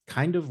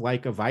kind of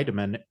like a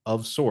vitamin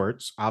of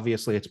sorts.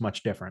 Obviously, it's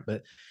much different,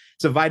 but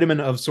it's a vitamin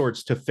of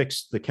sorts to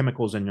fix the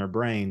chemicals in your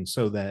brain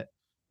so that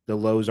the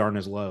lows aren't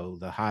as low,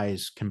 the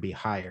highs can be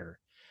higher.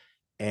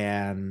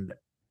 And,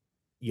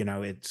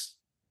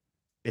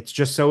 it's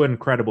just so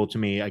incredible to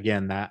me,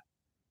 again, that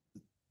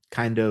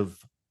kind of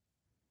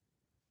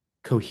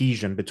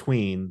cohesion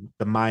between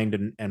the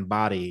mind and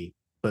body,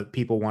 but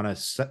people want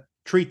to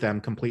treat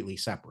them completely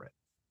separate.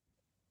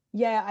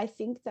 Yeah, I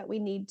think that we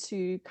need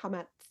to come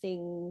at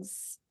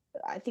things,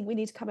 I think we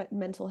need to come at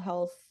mental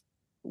health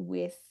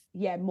with,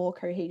 yeah, more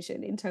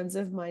cohesion in terms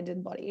of mind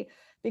and body.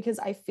 Because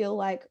I feel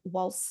like,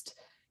 whilst,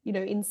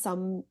 in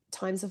some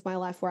times of my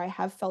life where I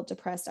have felt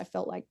depressed, I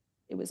felt like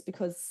it was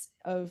because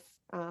of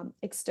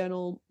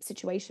external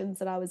situations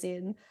that I was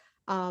in,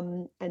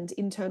 and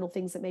internal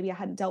things that maybe I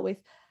hadn't dealt with.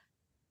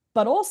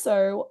 But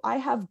also, I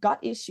have gut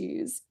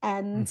issues,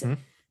 and Mm-hmm.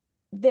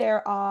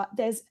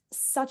 there's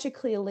such a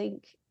clear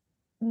link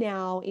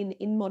now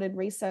in modern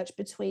research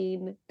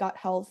between gut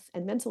health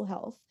and mental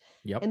health.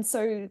 Yep. And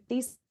so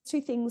these two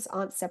things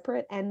aren't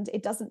separate, and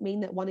it doesn't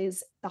mean that one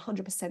is the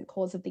 100%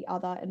 cause of the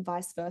other and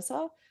vice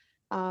versa.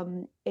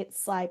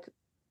 It's like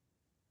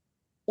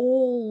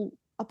all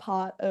a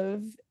part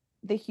of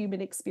the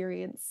human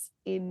experience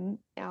in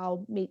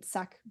our meat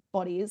sack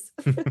bodies.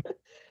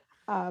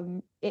 But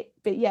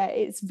yeah,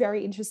 it's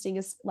very interesting.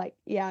 As like,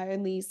 yeah, I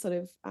only sort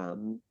of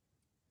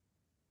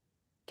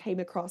came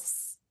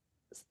across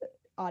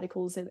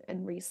articles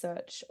and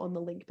research on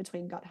the link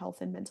between gut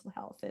health and mental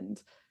health,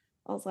 and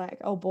I was like,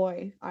 oh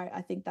boy,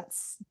 I think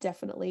that's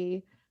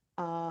definitely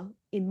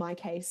in my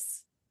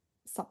case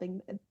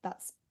something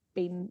that's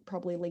been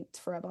probably linked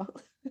forever.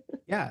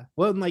 Yeah.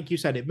 Well, and like you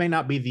said, it may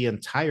not be the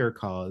entire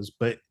cause,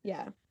 but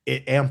Yeah,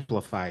 it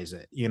amplifies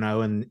it,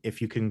 and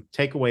if you can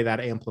take away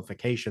that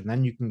amplification,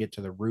 then you can get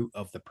to the root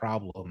of the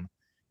problem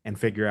and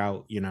figure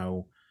out,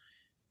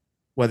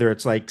 whether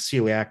it's like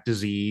celiac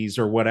disease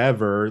or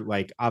whatever.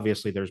 Like,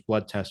 obviously there's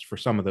blood tests for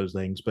some of those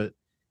things, but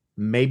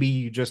maybe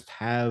you just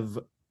have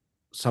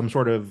some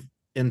sort of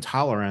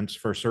intolerance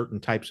for certain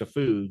types of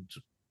foods.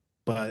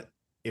 But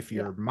if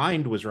yeah, your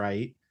mind was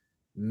right,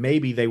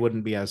 maybe they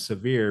wouldn't be as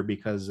severe,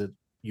 because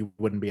you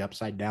wouldn't be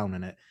upside down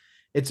in it.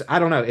 I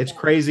don't know, it's yeah.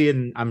 crazy,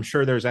 and I'm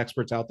sure there's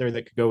experts out there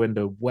that could go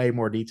into way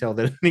more detail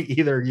than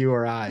either you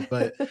or I.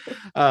 But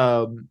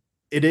um,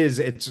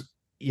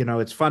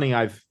 it's funny.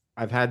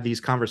 I've had these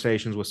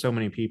conversations with so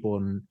many people,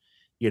 and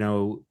you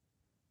know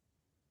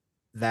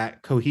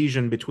that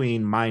cohesion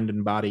between mind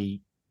and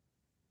body.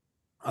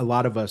 A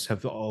lot of us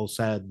have all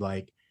said,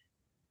 like,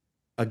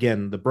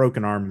 again, the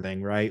broken arm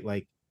thing, right?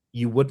 Like,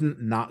 you wouldn't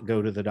not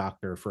go to the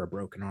doctor for a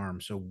broken arm.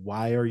 So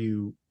why are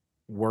you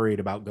worried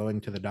about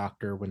going to the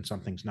doctor when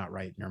something's not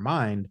right in your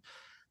mind?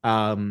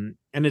 And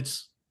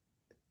it's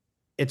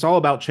all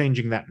about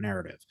changing that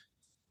narrative.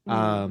 Mm,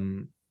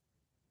 Um,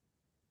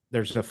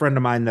 there's a friend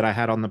of mine that I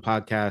had on the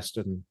podcast,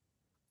 and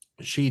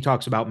she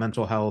talks about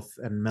mental health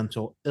and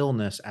mental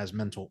illness as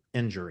mental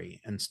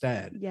injury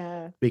instead,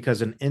 yeah,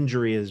 because an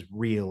injury is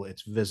real,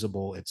 it's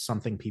visible, it's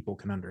something people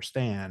can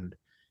understand.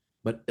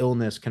 But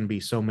illness can be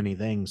so many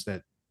things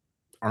that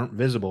aren't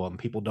visible and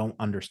people don't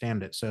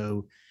understand it.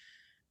 So,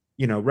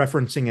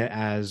 referencing it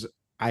as,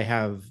 I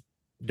have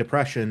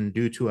depression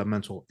due to a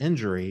mental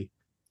injury.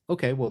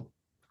 Okay, well,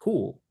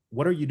 cool.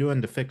 What are you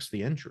doing to fix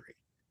the injury?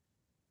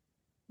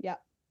 yeah.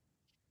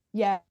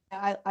 Yeah,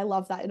 I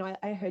love that. And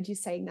I heard you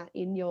saying that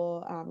in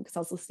your because I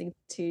was listening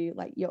to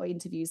like your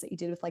interviews that you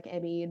did with like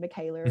Emmy and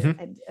Michaela Mm-hmm.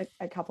 and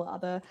a couple of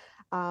other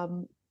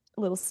um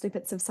little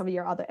snippets of some of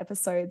your other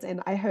episodes.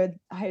 And I heard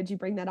you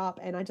bring that up,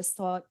 and I just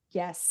thought,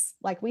 yes,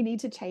 like we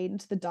need to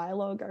change the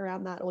dialogue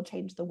around that, or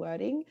change the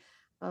wording,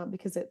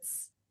 because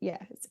it's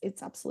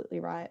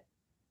absolutely right.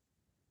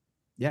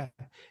 Yeah.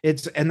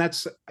 And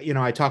that's,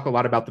 I talk a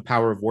lot about the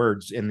power of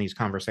words in these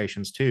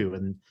conversations too.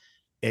 And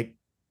it,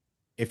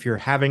 if you're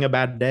having a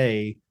bad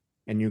day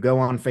and you go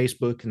on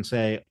Facebook and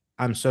say,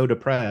 I'm so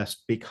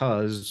depressed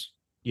because,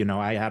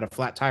 I had a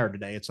flat tire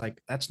today, it's like,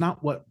 that's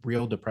not what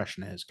real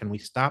depression is. Can we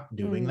stop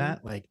doing Mm,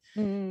 that? Like,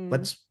 mm,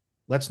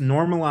 let's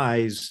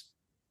normalize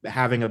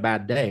having a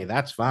bad day.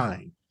 That's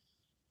fine.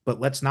 But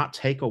let's not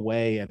take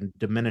away and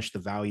diminish the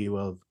value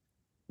of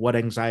what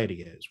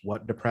anxiety is,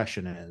 what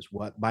depression is,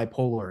 what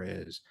bipolar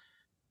is,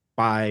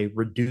 by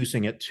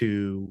reducing it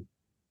to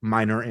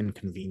minor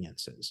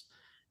inconveniences.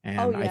 oh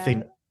And I yeah.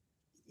 think,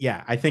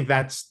 yeah, I think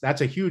that's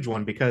a huge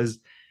one, because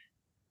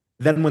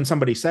then when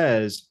somebody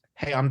says,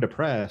 hey, I'm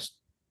depressed,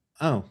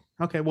 oh,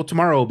 okay, well,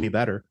 tomorrow will be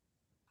better.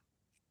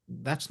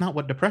 That's not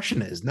what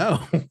depression is. No.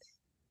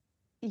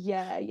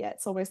 Yeah, yeah,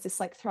 it's almost this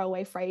like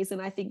throwaway phrase.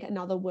 And I think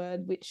another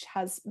word which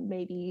has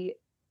maybe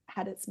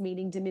had its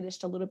meaning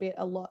diminished a little bit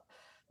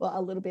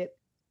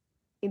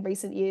in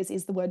recent years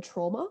is the word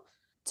trauma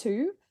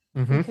too,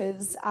 Mm-hmm.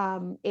 because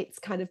it's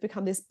kind of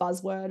become this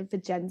buzzword for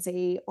Gen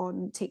Z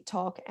on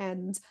TikTok.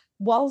 And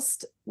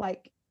whilst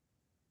like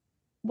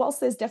whilst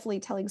there's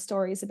definitely telling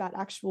stories about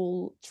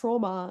actual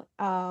trauma,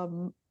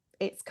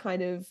 it's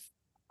kind of,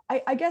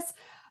 I guess,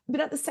 but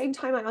at the same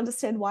time, I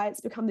understand why it's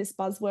become this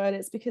buzzword.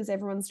 It's because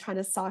everyone's trying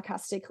to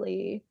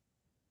sarcastically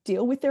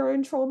deal with their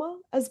own trauma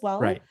as well.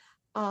 Right.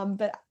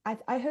 But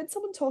I heard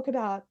someone talk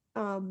about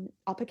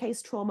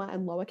uppercase trauma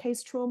and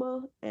lowercase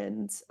trauma,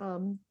 and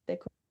there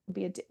could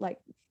be a like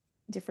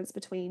difference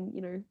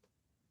between,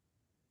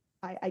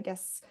 I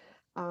guess,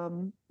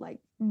 like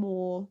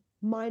more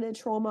minor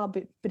trauma,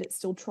 but it's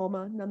still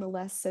trauma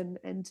nonetheless,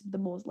 and the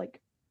more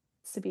like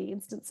severe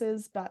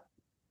instances. But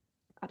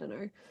I don't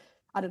know.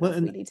 I don't know Well,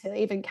 if we and need to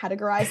even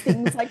categorize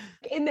things like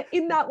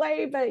in that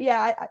way. But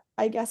yeah,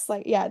 I guess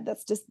like yeah,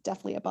 that's just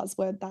definitely a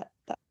buzzword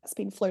that's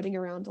been floating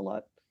around a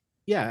lot.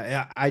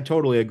 yeah, I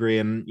totally agree.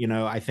 And,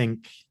 I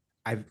think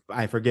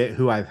I forget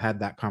who I've had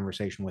that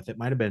conversation with. It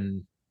might have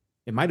been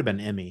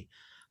Emmy.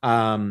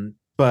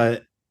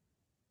 But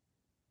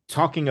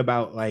talking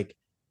about like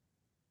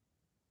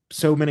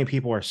so many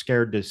people are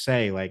scared to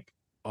say like,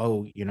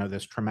 oh,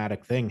 this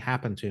traumatic thing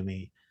happened to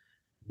me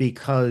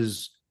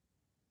because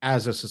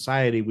as a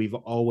society we've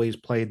always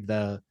played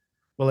the,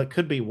 well, it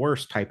could be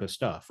worse type of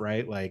stuff,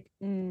 right? Like,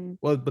 Mm,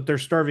 well, but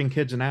there's starving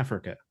kids in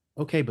Africa.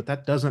 Okay, but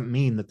that doesn't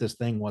mean that this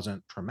thing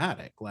wasn't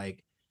traumatic.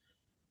 Like,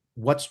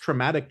 what's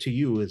traumatic to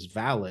you is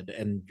valid,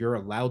 and you're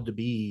allowed to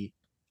be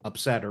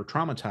upset or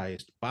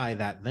traumatized by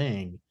that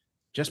thing.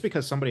 Just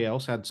because somebody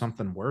else had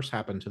something worse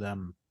happen to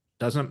them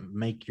doesn't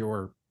make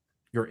your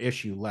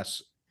issue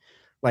less.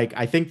 Like,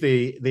 I think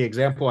the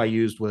example I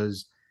used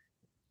was,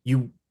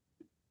 you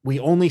we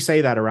only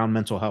say that around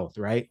mental health,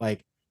 right?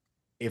 Like,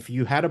 if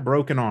you had a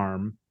broken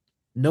arm,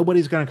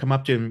 nobody's going to come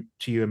up to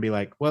you and be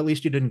like, well, at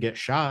least you didn't get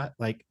shot.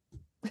 Like,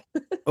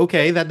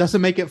 okay, that doesn't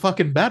make it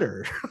fucking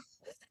better.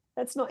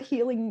 that's not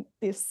healing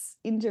this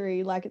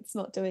injury. Like it's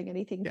not doing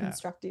anything Yeah.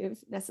 constructive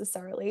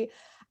necessarily.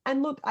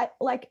 And look,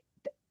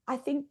 I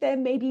think there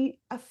may be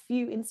a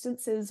few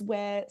instances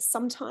where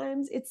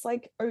sometimes it's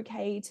like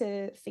okay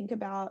to think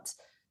about,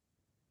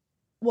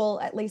 well,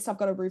 at least I've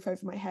got a roof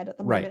over my head at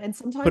the Right. moment. And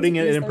sometimes Putting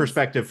it it is in those,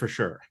 perspective for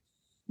sure.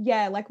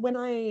 yeah, like when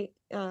I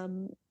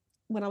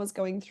was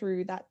going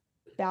through that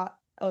bout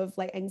of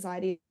like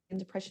anxiety and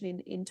depression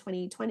in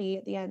 2020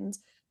 at the end,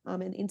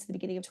 and into the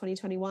beginning of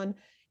 2021,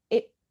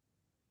 it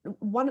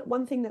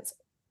one thing that's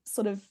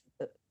sort of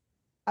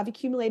I've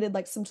accumulated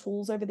like some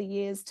tools over the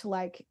years to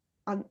like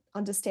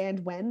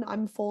understand when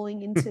I'm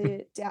falling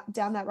into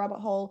down that rabbit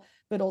hole,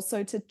 but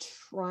also to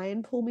try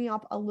and pull me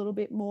up a little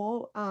bit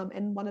more.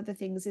 And one of the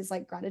things is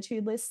like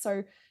gratitude lists.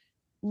 So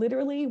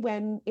literally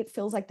when it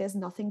feels like there's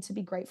nothing to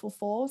be grateful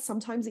for,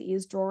 sometimes it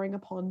is drawing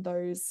upon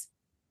those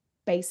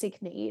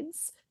basic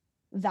needs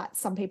that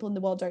some people in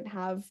the world don't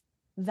have,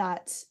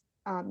 that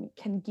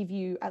can give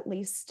you at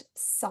least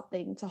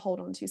something to hold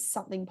on to,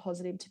 something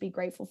positive to be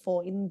grateful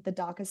for in the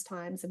darkest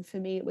times. And for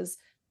me, it was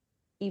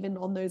even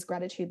on those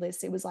gratitude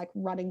lists, it was like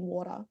running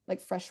water,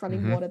 like fresh running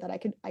Mm-hmm. water that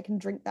I can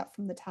drink that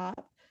from the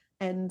tap.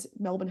 And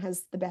Melbourne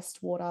has the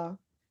best water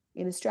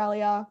in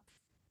Australia.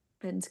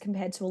 And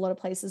compared to a lot of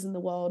places in the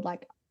world,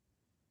 like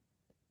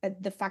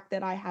the fact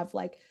that I have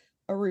like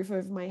a roof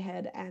over my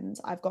head and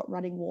I've got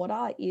running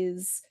water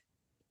is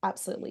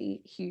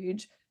absolutely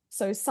huge.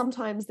 So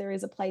sometimes there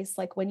is a place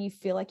like when you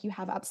feel like you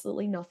have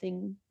absolutely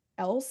nothing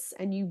else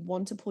and you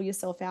want to pull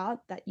yourself out,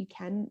 that you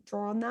can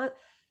draw on that.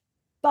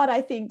 But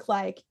I think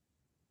like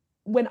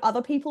when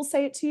other people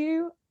say it to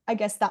you, I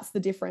guess that's the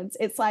difference.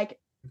 It's like,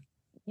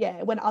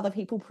 yeah, when other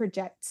people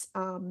project,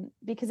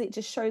 because it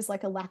just shows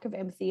like a lack of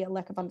empathy, a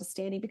lack of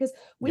understanding, because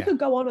we Yeah. could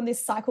go on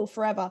this cycle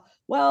forever.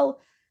 Well,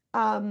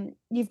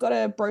 you've got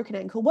a broken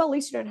ankle. Well, at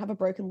least you don't have a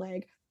broken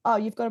leg. Oh,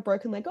 you've got a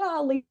broken leg.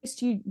 Oh, at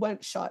least you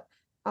weren't shot.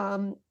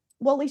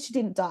 Well, at least you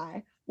didn't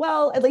die.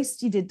 Well, at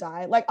least you did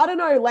die. Like, I don't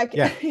know, like,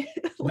 Yeah.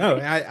 No,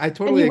 like, I and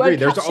totally you agree. weren't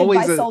There's captured by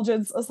always a,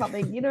 soldiers or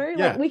something, like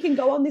yeah. we can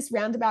go on this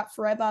roundabout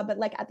forever, but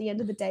like at the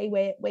end of the day,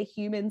 we're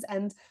humans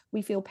and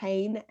we feel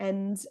pain.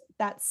 And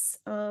that's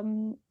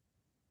and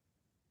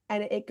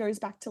it goes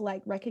back to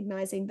like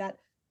recognizing that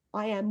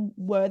I am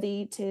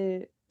worthy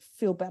to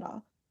feel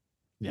better,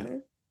 you Yeah.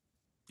 know?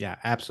 Yeah,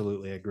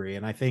 absolutely agree.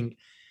 And I think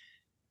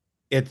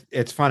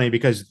it's funny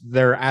because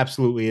there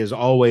absolutely is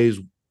always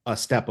a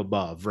step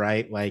above,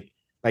 right? Like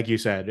you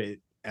said,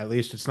 at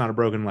least it's not a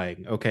broken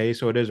leg. Okay,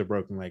 so it is a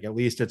broken leg. At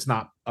least it's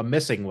not a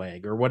missing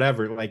leg or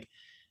whatever. Like,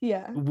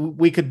 Yeah.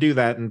 we could do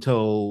that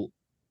until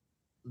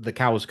the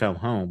cows come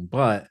home,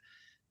 but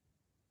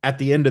at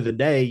the end of the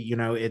day,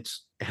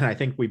 it's, and I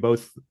think we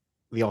both,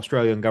 the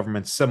Australian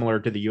government's similar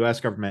to the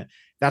US government.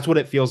 That's what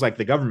it feels like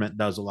the government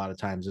does a lot of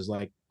times, is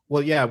like,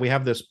 well, yeah, we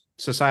have this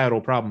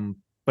societal problem,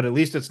 but at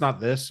least it's not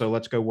this. So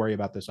let's go worry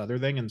about this other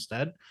thing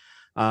instead.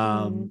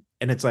 Mm,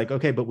 And it's like,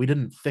 okay, but we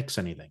didn't fix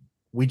anything.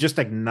 We just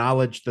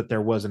acknowledged that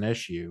there was an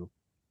issue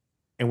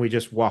and we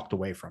just walked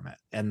away from it.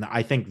 And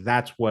I think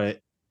that's what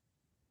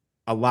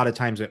a lot of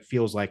times it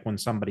feels like when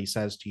somebody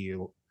says to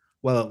you,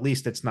 well, at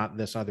least it's not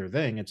this other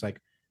thing. It's like,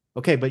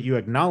 okay, but you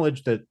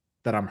acknowledge that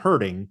I'm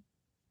hurting.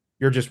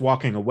 You're just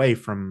walking away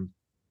from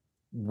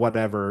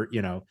whatever,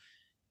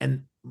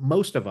 and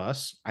most of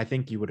us, I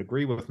think you would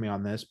agree with me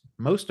on this,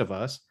 most of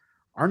us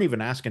aren't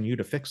even asking you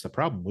to fix the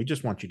problem. We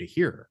just want you to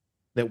hear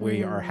that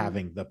we are mm,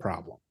 having the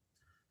problem.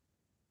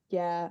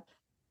 yeah.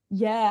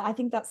 Yeah, I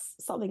think that's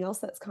something else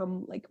that's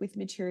come like with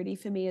maturity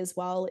for me as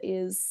well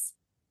is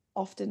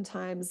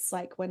oftentimes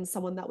like when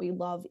someone that we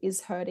love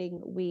is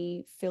hurting,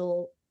 we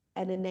feel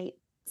an innate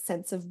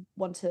sense of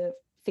want to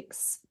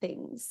fix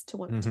things, to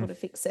want Mm-hmm. to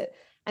fix it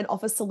and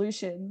offer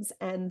solutions.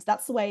 And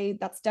that's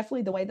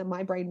definitely the way that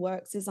my brain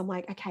works is I'm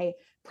like, okay,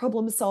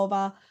 problem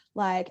solver,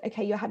 like,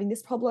 okay, you're having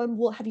this problem.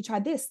 Well, have you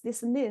tried this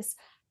and this?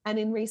 And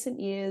in recent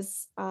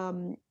years,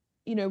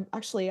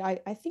 actually,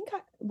 I think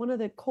one of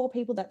the core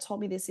people that taught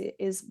me this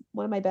is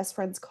one of my best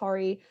friends,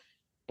 Corey,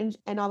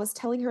 and I was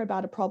telling her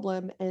about a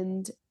problem,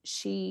 and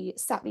she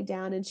sat me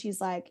down and she's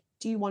like,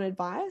 "Do you want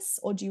advice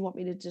or do you want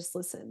me to just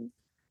listen?"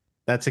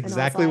 That's And I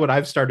was exactly what like,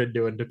 I've started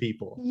doing to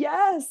people.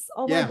 "Yes,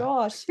 oh my Yeah.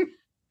 gosh."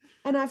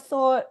 And I've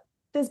thought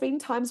there's been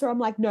times where I'm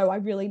like, no, I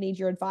really need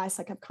your advice.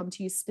 Like I've come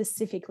to you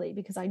specifically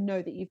because I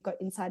know that you've got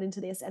insight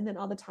into this. And then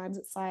other times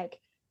it's like,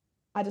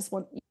 I just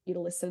want you to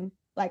listen.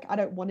 Like, I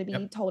don't want to be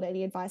Yep. told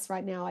any advice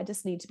right now. I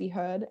just need to be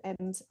heard.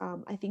 And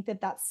I think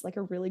that that's like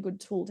a really good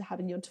tool to have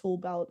in your tool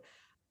belt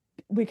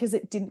because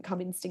it didn't come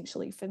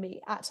instinctually for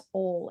me at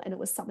all. And it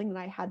was something that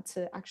I had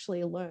to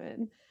actually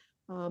learn.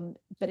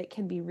 But it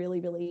can be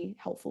really, really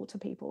helpful to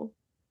people.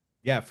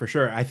 Yeah, for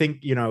sure. I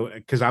think,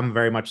 because I'm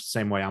very much the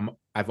same way.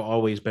 I've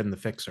always been the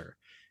fixer.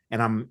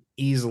 And I'm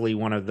easily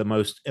one of the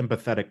most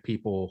empathetic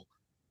people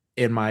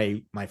in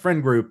my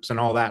friend groups and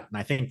all that. And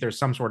I think there's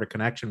some sort of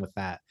connection with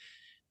that.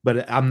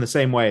 But I'm the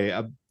same way.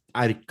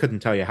 I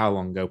couldn't tell you how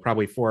long ago,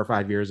 probably 4 or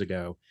 5 years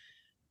ago,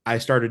 I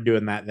started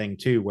doing that thing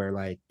too, where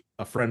like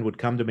a friend would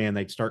come to me and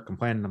they'd start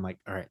complaining. I'm like,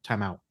 all right,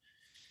 time out.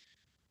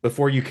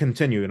 Before you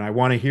continue, and I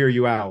want to hear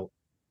you out.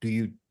 Do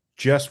you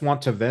just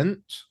want to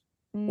vent,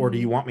 or do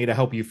you Mm, want me to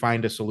help you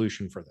find a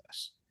solution for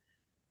this?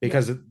 yeah.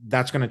 Because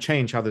that's going to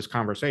change how this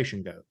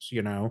conversation goes.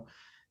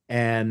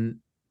 And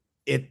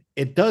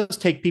it does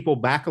take people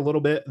back a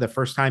little bit the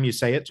first time you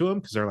say it to them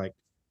because they're like,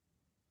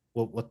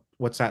 well,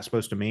 what's that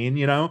supposed to mean?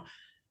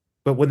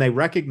 But when they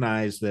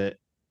recognize that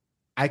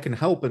I can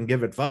help and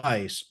give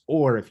advice,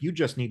 or if you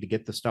just need to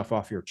get the stuff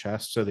off your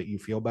chest so that you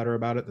feel better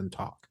about it, then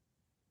talk.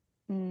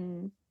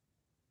 Mm,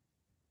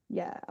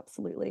 yeah,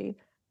 absolutely.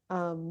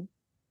 Um,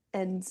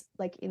 and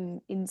like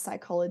in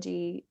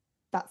psychology,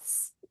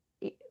 that's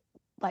it,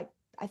 like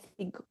I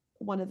think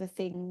one of the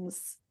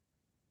things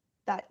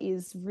that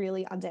is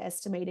really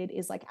underestimated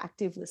is like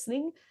active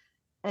listening,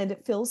 and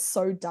it feels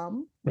so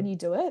dumb when you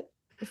do it.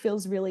 It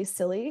feels really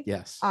silly,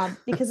 Yes.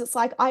 because it's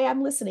like I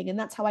am listening, and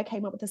that's how I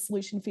came up with a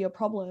solution for your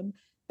problem.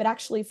 But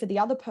actually, for the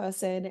other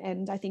person,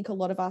 and I think a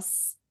lot of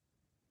us,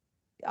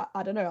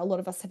 I don't know, a lot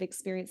of us have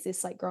experienced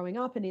this like growing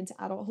up and into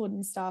adulthood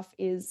and stuff,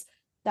 is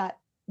that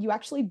you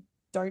actually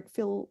don't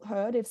feel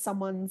heard if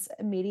someone's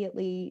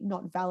immediately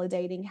not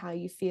validating how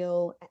you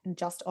feel and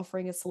just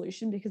offering a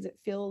solution, because it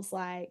feels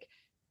like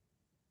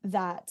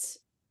that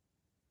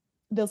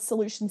the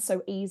solution's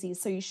so easy,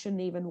 so you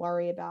shouldn't even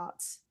worry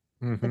about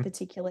the Mm-hmm.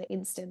 particular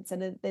instance,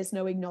 and there's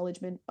no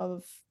acknowledgement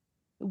of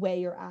where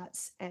you're at,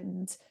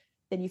 and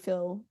then you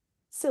feel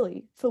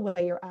silly for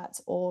where you're at,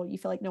 or you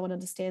feel like no one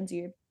understands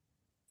you.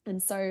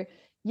 And so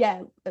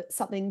yeah, it's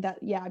something that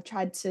I've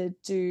tried to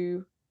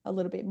do a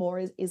little bit more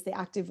is the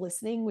active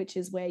listening, which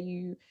is where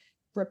you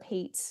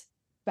repeat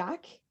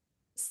back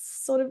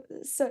sort of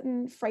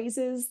certain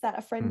phrases that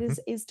a friend Mm-hmm.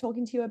 is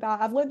talking to you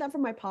about. I've learned that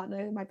from my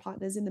partner. My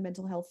partner's in the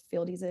mental health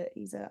field. He's a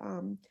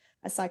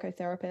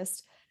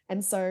psychotherapist.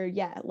 And so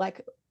yeah,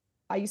 like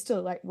I used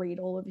to like read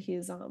all of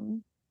his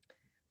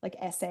like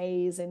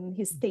essays and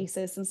his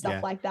thesis and stuff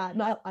Yeah. like that.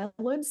 And I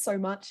learned so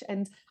much.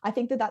 And I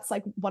think that that's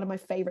like one of my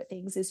favorite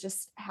things is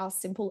just how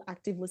simple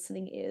active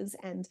listening is.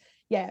 And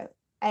yeah,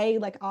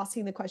 like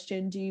asking the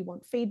question, do you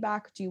want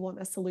feedback? Do you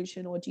want a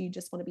solution? Or do you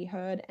just want to be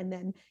heard? And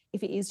then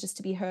if it is just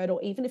to be heard, or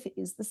even if it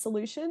is the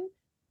solution,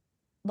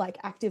 like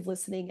active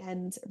listening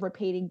and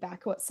repeating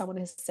back what someone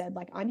has said,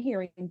 like I'm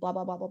hearing blah,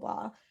 blah, blah, blah,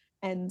 blah.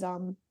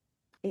 And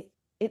it,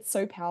 it's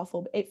so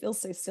powerful. It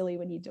feels so silly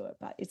when you do it,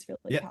 but it's really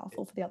Yeah.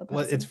 powerful for the other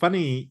Well, it's person.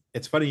 funny.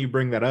 It's funny you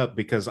bring that up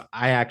because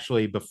I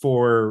actually,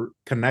 before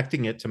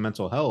connecting it to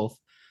mental health,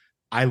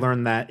 I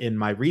learned that in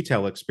my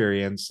retail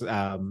experience.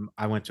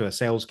 I went to a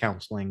sales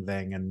counseling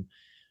thing and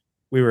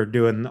we were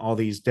doing all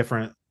these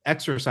different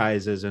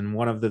exercises. And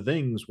one of the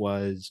things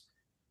was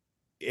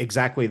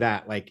exactly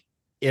that. Like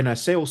in a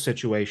sales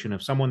situation,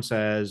 if someone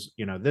says,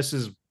 this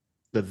is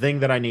the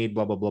thing that I need,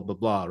 blah, blah, blah, blah,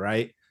 blah,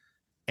 right?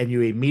 And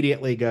you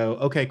immediately go,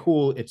 okay,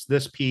 cool. It's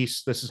this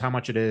piece. This is how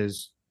much it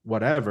is,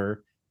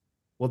 whatever.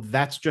 well,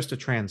 that's just a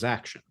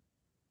transaction.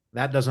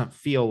 That doesn't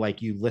feel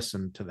like you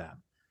listened to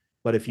them.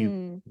 But if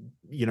you,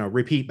 Mm,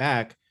 repeat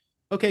back,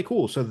 okay,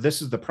 cool. So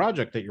this is the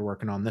project that you're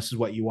working on. This is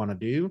what you want to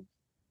do.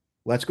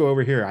 Let's go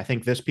over here. I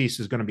think this piece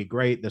is going to be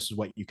great. This is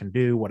what you can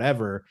do,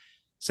 whatever.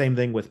 Same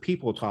thing with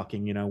people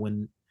talking,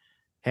 when,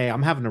 hey,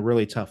 I'm having a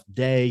really tough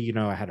day.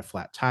 I had a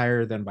flat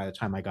tire. Then by the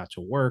time I got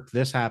to work,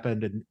 this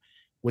happened. And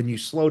when you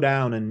slow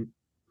down and,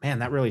 man,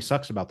 that really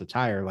sucks about the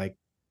tire. Like,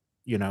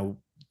 you know,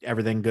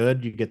 everything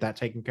good, you get that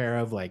taken care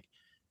of. Like,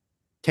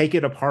 take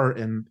it apart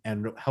and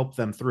help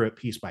them through it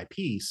piece by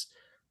piece,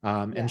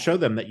 and yeah. show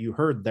them that you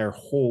heard their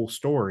whole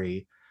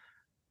story,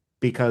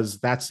 because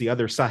that's the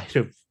other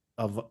side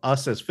of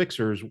us as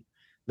fixers.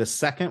 The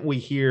second we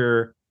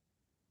hear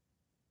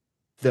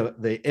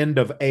the end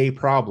of a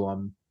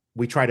problem,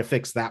 we try to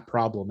fix that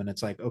problem, and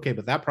it's like, okay,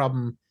 but that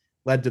problem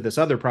led to this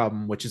other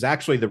problem, which is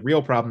actually the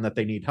real problem that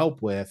they need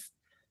help with,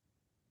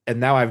 and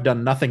now I've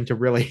done nothing to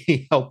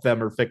really help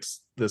them or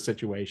fix the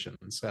situation.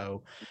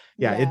 So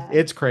yeah, Yeah.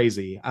 it's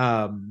crazy.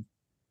 And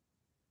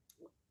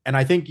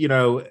I think,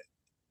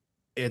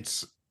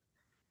 it's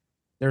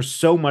there's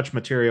so much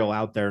material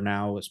out there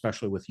now,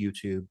 especially with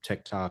YouTube,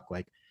 TikTok.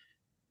 Like,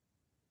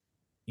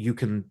 you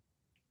can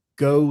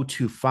go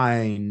to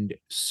find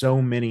so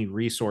many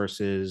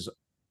resources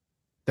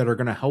that are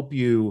going to help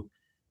you,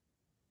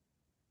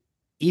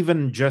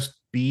 even just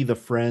be the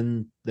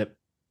friend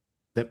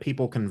that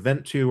people can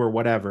vent to or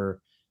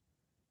whatever.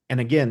 And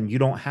again, you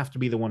don't have to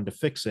be the one to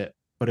fix it,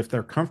 but if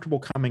they're comfortable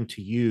coming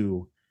to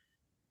you,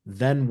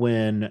 then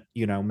when,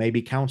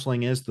 maybe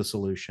counseling is the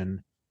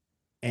solution,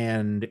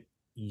 and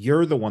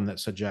you're the one that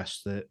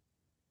suggests that,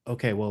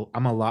 okay, well,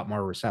 I'm a lot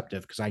more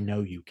receptive because I know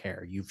you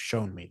care. You've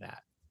shown me that.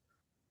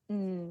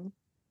 Mm.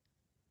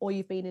 Or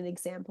you've been an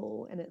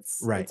example and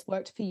Right. it's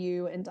worked for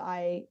you, and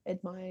I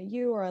admire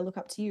you, or I look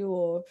up to you,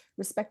 or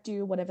respect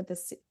you, whatever the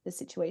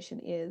situation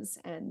is,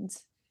 and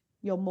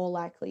you're more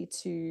likely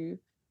to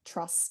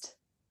trust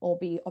or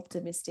be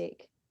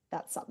optimistic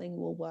that something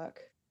will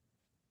work.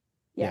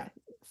 Yeah. Yeah,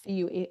 for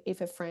you,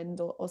 if a friend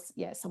or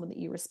yeah, someone that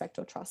you respect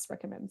or trust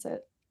recommends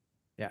it.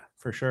 Yeah,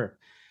 for sure.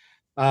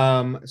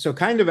 So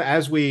kind of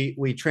as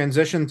we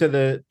transition to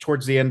the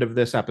towards the end of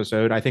this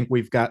episode, I think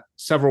we've got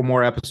several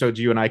more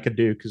episodes you and I could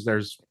do, because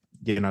there's,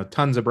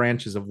 tons of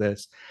branches of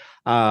this.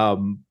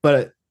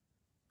 But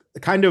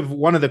kind of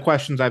one of the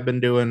questions I've been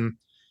doing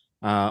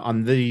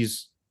on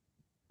these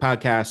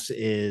podcasts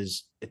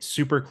is, it's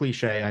super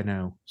cliche, I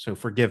know, so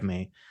forgive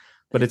me,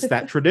 but it's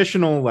that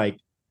traditional, like,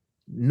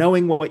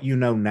 knowing what you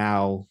know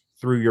now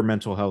through your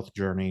mental health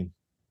journey.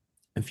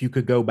 If you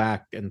could go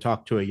back and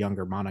talk to a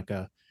younger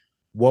Monica,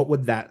 what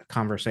would that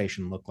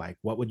conversation look like?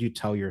 What would you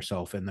tell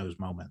yourself in those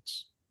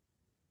moments?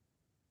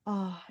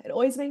 Oh, it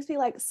always makes me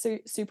like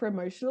super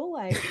emotional,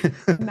 like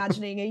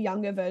imagining a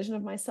younger version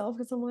of myself,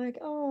 because I'm like,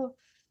 oh,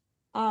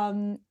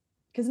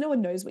 because no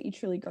one knows what you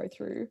truly go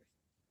through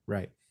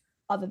Right.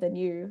 other than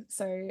you.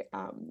 So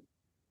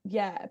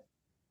yeah.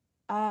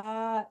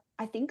 I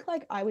think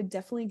like I would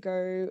definitely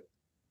go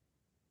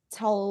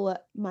tell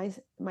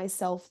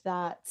myself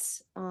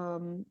that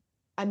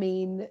I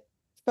mean,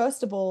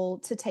 first of all,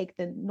 to take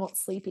the not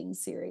sleeping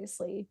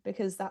seriously,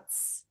 because that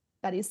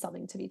is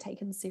something to be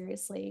taken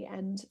seriously.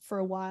 And for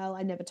a while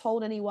I never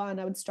told anyone.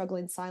 I would struggle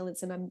in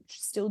silence, and I'm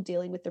still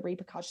dealing with the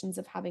repercussions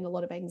of having a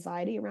lot of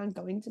anxiety around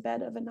going to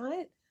bed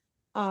overnight.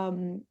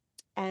 Um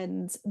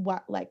and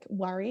what, like,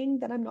 worrying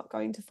that I'm not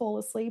going to fall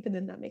asleep, and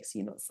then that makes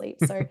you not sleep.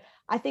 So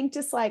I think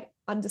just like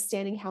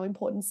understanding how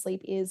important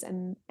sleep is,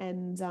 and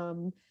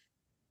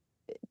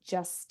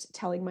just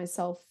telling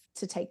myself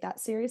to take that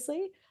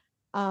seriously.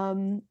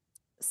 Um,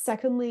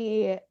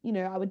 Secondly,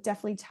 I would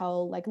definitely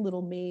tell like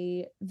little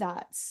me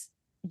that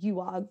you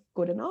are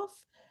good enough,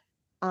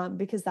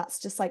 because that's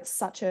just like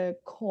such a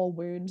core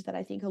wound that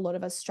I think a lot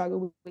of us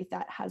struggle with,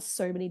 that has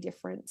so many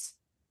different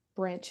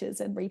branches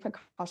and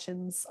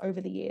repercussions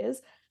over the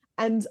years.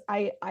 And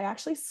I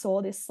actually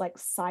saw this like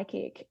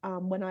psychic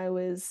when I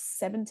was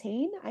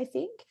 17, I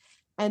think,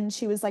 and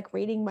she was like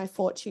reading my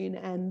fortune,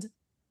 and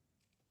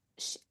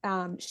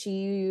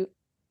she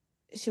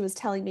was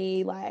telling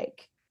me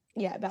like,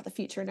 yeah, about the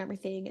future and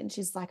everything, and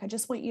she's like, I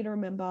just want you to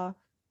remember,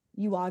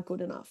 you are good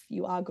enough,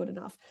 you are good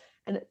enough.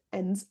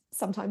 And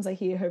sometimes I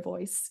hear her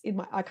voice in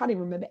my, I can't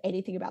even remember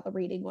anything about the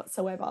reading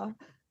whatsoever.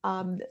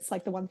 It's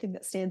like the one thing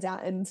that stands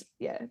out. And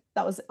yeah,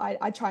 that was,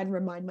 I try and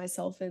remind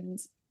myself and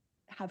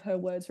have her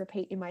words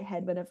repeat in my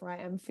head whenever I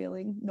am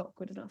feeling not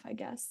good enough, I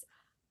guess.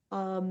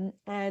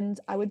 And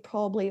I would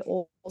probably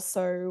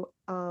also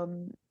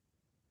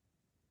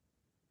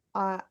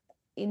uh,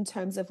 in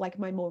terms of like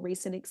my more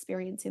recent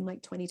experience in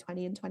like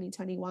 2020 and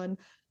 2021,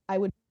 I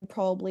would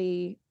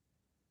probably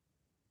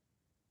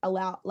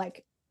allow,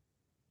 like,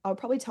 I would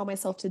probably tell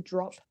myself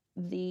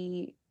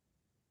the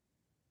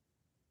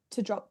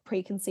to drop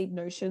preconceived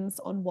notions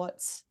on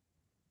what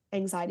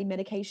anxiety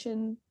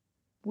medication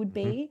would Mhm.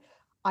 be.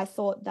 I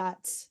thought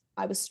that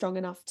I was strong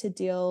enough to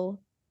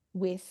deal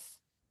with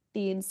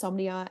the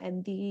insomnia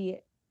and the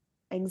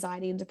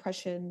anxiety and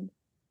depression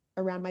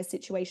around my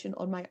situation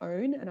on my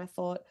own. And I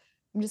thought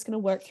I'm just going to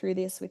work through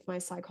this with my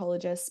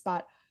psychologist.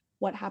 But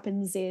what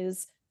happens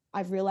is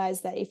I've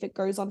realized that if it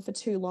goes on for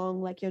too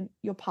long, like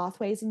your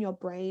pathways in your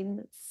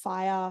brain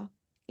fire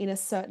in a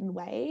certain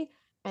way,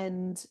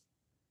 and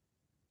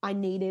I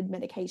needed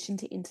medication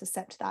to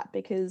intercept that,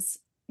 because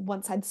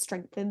once I'd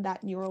strengthened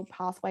that neural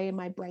pathway in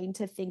my brain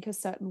to think a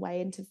certain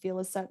way and to feel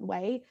a certain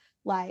way,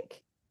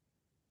 like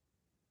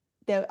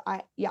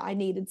I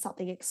needed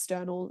something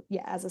external,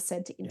 as I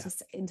said, to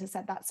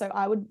intercept that. So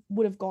I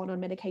would have gone on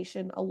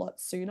medication a lot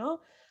sooner.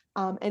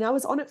 And I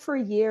was on it for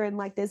a year, and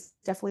like there's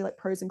definitely like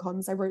pros and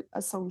cons. I wrote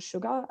a song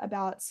Sugar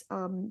about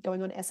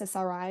going on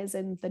SSRIs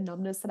and the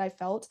numbness that I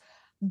felt,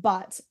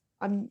 but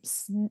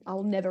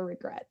I'll never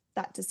regret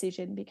that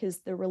decision,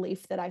 because the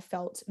relief that I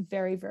felt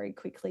very, very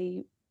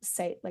quickly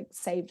saved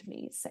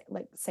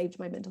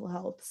my mental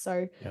health.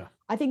 So Yeah.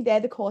 I think they're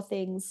the core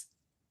things.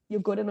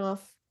 You're good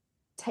enough,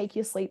 take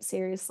your sleep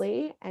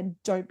seriously, and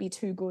don't be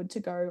too good to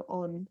go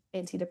on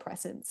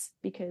antidepressants,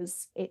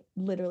 because it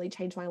literally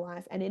changed my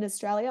life. And in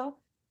Australia,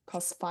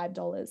 costs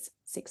 $5,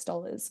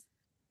 $6,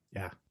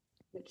 Yeah.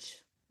 which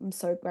I'm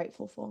so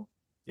grateful for.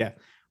 Yeah.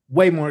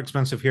 Way more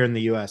expensive here in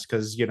the US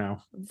because,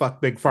 fuck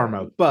big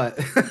pharma. But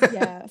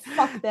yeah,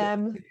 fuck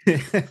them.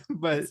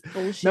 But it's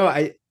bullshit. No,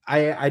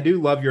 I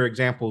do love your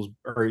examples,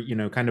 or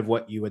kind of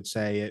what you would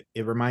say.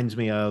 It reminds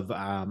me of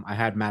I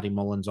had Matty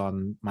Mullins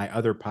on my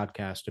other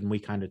podcast, and we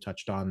kind of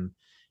touched on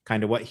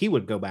kind of what he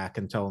would go back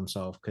and tell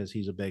himself, because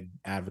he's a big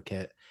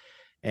advocate.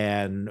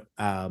 And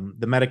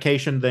the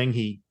medication thing,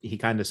 he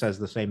kind of says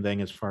the same thing,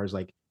 as far as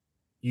like,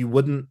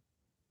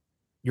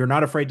 you're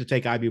not afraid to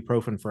take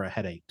ibuprofen for a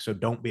headache, so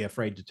don't be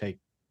afraid to take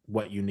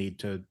what you need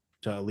to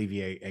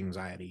alleviate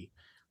anxiety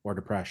or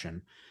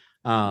depression.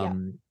 Yeah.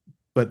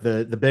 But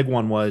the big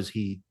one was,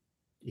 he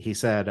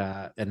said,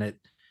 and it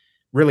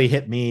really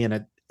hit me,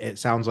 and it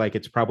sounds like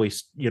it's probably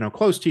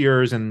close to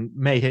yours and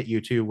may hit you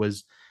too,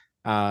 was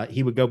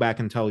he would go back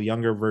and tell a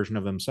younger version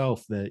of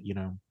himself that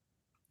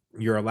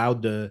you're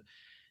allowed to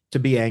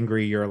be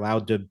angry, you're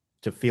allowed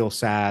to feel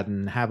sad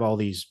and have all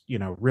these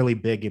really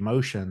big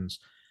emotions,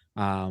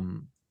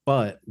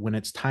 but when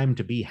it's time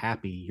to be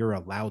happy, you're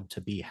allowed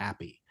to be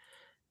happy.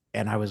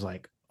 And I was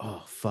like,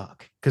 oh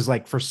fuck, because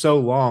like for so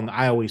long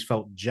I always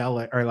felt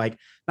jealous, or like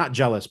not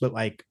jealous, but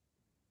like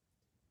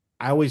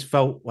I always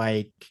felt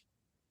like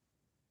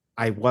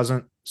I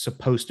wasn't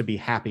supposed to be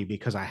happy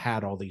because I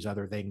had all these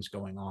other things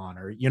going on,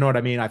 or you know what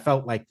I mean? I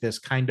felt like this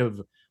kind of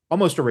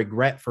almost a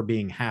regret for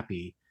being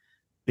happy,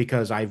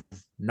 because I've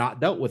not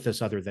dealt with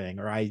this other thing,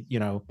 or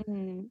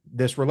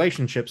this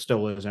relationship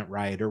still isn't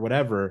right, or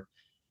whatever.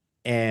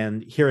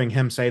 And hearing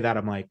him say that,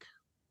 I'm like,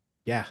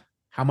 yeah,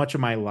 how much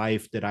of my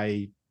life did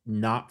I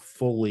not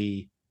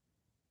fully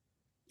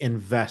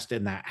invest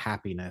in that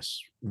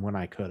happiness when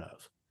I could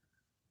have?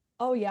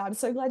 Oh yeah, I'm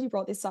so glad you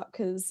brought this up,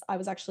 because I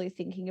was actually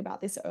thinking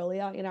about this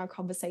earlier in our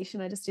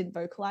conversation. I just didn't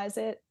vocalize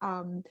it.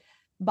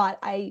 But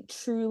I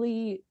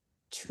truly,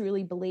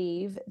 truly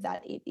believe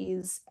that it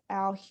is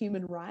our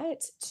human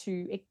right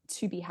to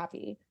be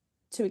happy,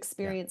 to Yeah.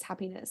 experience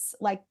happiness.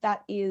 Like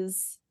that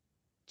is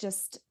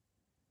just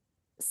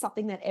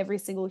something that every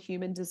single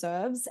human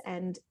deserves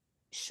and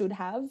should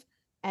have,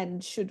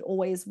 and should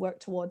always work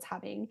towards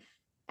having.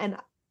 And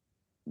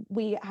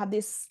we have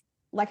this,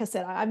 like I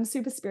said, I'm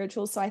super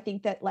spiritual, so I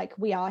think that like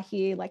we are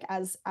here like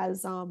as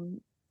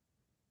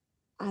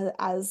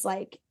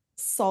like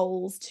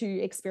souls to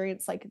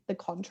experience like the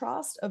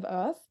contrast of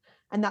earth.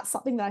 And that's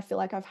something that I feel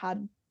like I've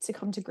had to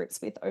come to grips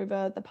with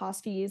over the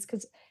past few years,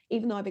 because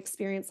even though I've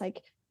experienced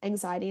like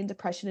anxiety and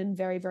depression in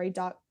very, very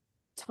dark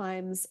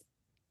times,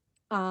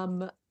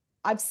 um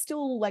I've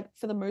still, like,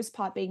 for the most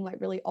part, being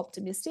like really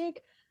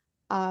optimistic,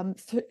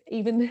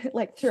 even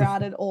like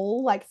throughout it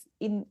all, like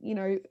in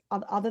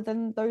other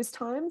than those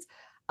times.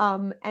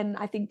 And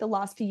I think the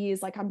last few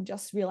years, like I'm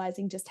just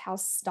realizing just how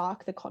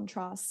stark the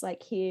contrasts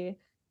like here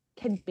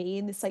can be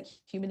in this like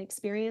human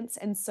experience.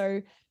 And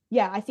so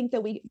yeah, I think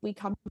that we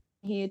come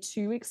here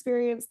to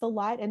experience the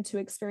light and to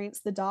experience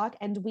the dark,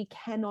 and we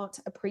cannot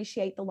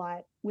appreciate the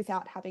light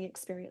without having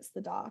experienced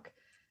the dark.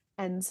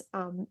 And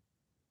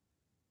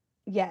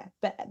yeah,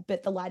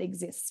 but the light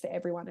exists for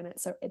everyone, and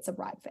it's a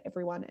right for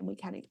everyone, and we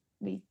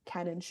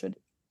can and should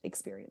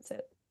experience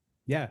it.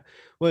 Yeah.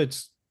 Well,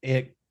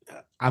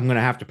 I'm going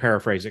to have to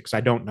paraphrase it because I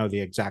don't know the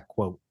exact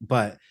quote,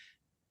 but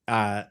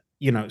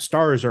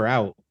stars are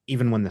out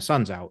even when the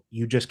sun's out.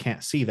 You just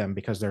can't see them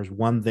because there's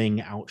one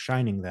thing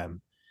outshining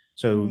them.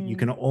 So you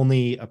can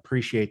only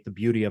appreciate the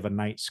beauty of a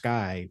night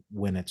sky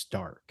when it's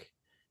dark.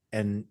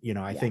 And,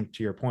 I Yeah. think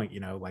to your point,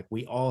 like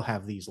we all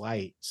have these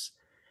lights,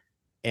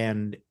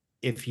 and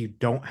if you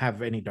don't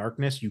have any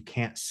darkness, you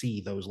can't see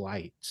those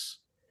lights.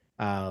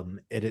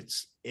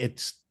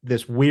 It's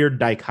this weird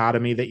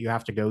dichotomy that you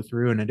have to go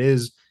through, and it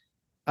is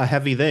a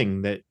heavy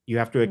thing that you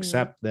have to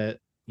accept, that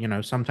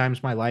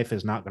sometimes my life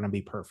is not going to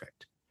be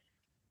perfect,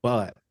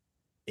 but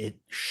it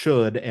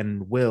should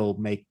and will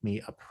make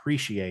me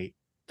appreciate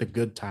the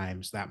good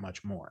times that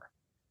much more.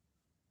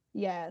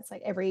 Yeah, it's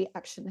like every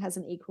action has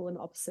an equal and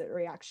opposite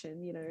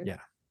reaction.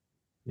 Yeah.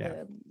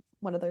 Yeah.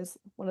 one of those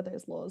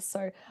laws.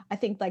 So I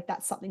think like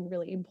that's something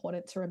really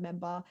important to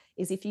remember,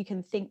 is if you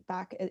can think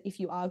back, if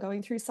you are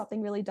going through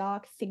something really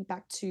dark, think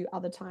back to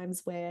other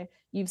times where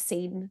you've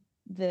seen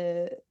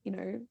the, you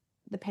know,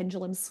 the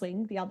pendulum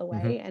swing the other Hmm.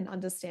 way, and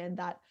understand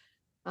that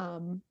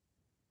um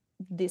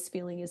this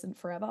feeling isn't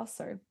forever.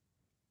 So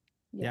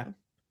Yeah.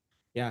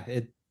 yeah.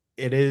 Yeah.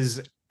 It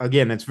is,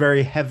 again, it's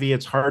very heavy.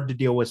 It's hard to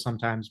deal with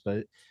sometimes,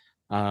 but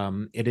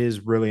it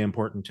is really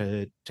important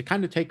to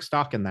kind of take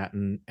stock in that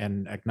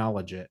and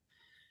acknowledge it.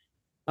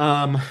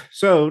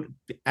 So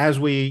as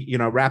we,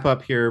 wrap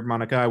up here,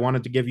 Monica, I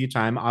wanted to give you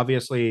time.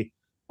 Obviously,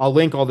 I'll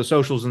link all the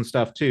socials and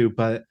stuff too,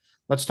 but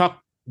let's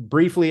talk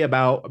briefly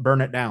about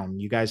Burn It Down.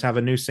 You guys have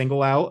a new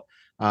single out.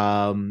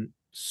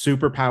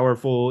 Super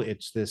powerful.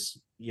 It's this,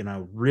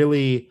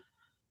 really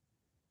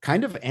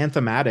kind of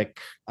anthematic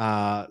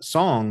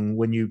song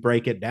when you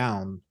break it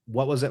down.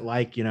 What was it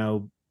like,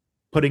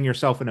 putting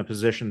yourself in a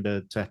position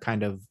to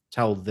kind of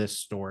tell this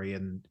story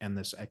and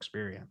this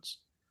experience?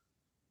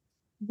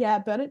 Yeah,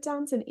 Burn It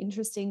Down's an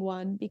interesting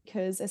one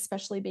because,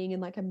 especially being in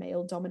like a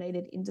male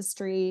dominated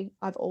industry,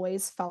 I've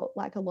always felt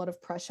like a lot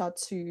of pressure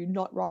to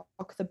not rock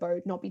the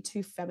boat, not be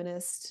too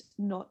feminist,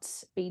 not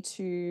be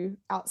too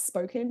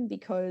outspoken,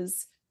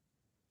 because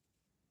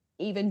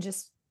even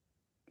just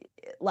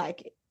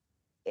like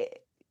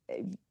it,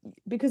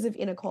 because of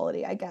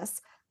inequality, I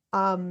guess,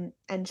 and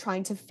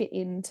trying to fit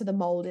into the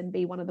mold and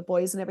be one of the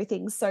boys and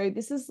everything. So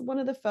this is one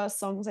of the first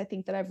songs I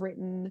think that I've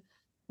written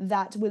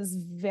that was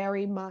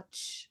very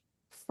much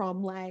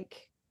from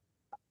like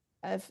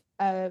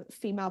a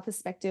female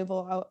perspective,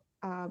 or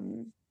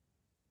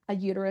a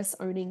uterus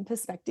owning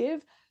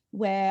perspective,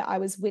 where I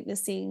was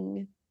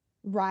witnessing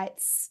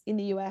rights in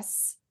the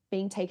US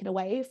being taken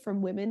away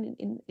from women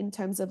in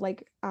terms of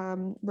like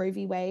Roe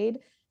v. Wade,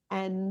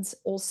 and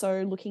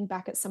also looking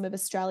back at some of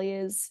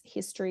Australia's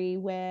history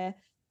where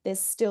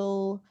there's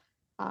still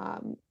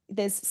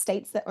there's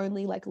states that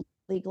only like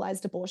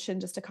legalized abortion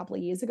just a couple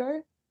of years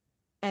ago,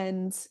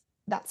 and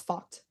that's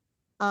fucked.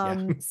 Yeah.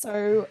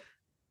 So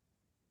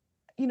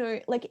you know,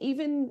 like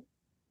even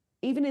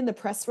in the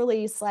press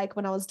release, like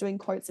when I was doing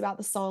quotes about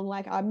the song,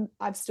 like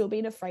I've still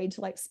been afraid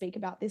to like speak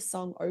about this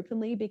song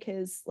openly,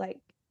 because like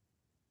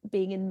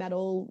being in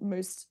metal,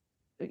 most,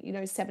 you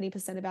know,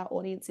 70% of our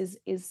audience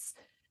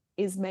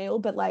is male.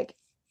 But like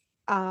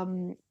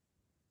um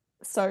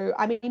so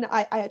I mean,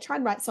 I try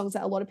and write songs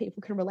that a lot of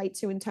people can relate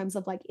to in terms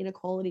of like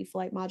inequality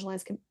for like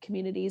marginalized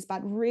communities,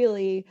 but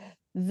really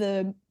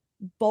the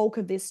bulk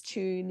of this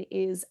tune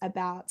is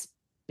about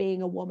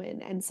being a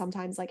woman, and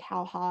sometimes like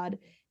how hard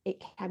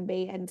it can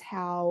be, and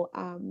how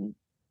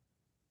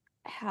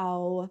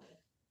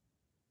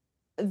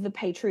the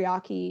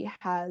patriarchy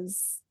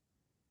has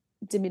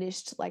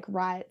diminished like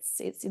rights.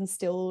 It's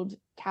instilled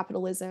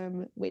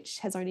capitalism, which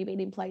has only been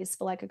in place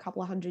for like a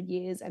couple of 100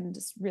 years and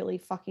just really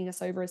fucking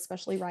us over,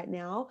 especially right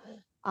now.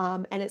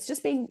 And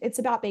it's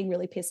about being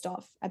really pissed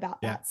off about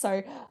Yeah. that.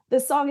 So the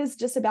song is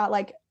just about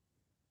like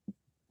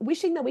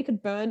wishing that we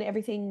could burn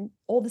everything,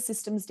 all the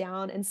systems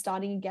down, and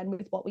starting again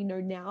with what we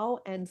know now,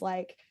 and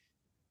like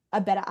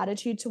a better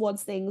attitude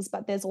towards things.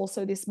 But there's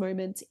also this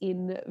moment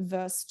in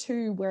verse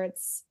 2 where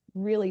it's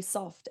really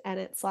soft, and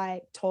it's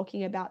like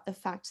talking about the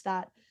fact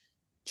that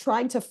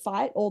trying to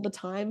fight all the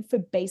time for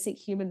basic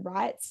human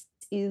rights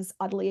is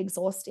utterly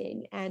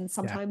exhausting, and Yeah.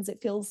 sometimes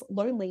it feels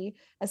lonely,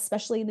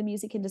 especially in the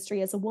music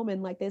industry. As a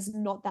woman, like there's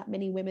not that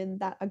many women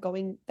that are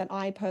going, that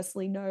I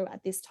personally know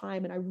at this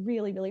time, and I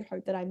really really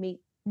hope that I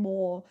meet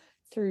more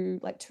through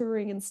like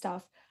touring and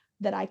stuff,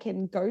 that I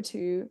can go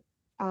to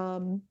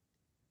um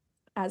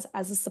as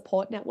a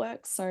support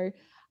network. So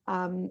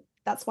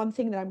that's one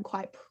thing that I'm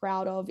quite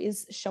proud of,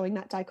 is showing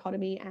that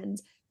dichotomy.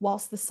 And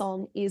whilst the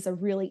song is a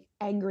really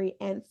angry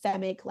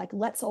anthemic, like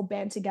let's all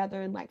band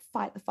together and like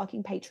fight the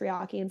fucking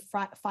patriarchy and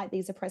fight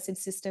these oppressive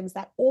systems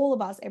that all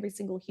of us, every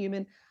single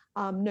human,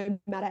 no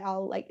matter our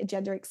like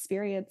gender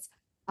experience,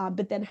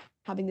 but then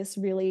having this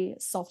really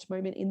soft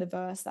moment in the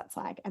verse that's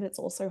like, and it's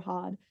also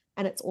hard,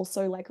 and it's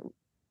also like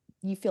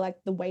you feel like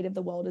the weight of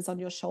the world is on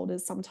your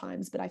shoulders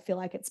sometimes, but I feel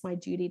like it's my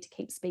duty to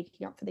keep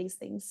speaking up for these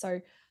things.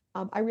 So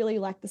I really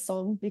like the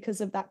song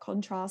because of that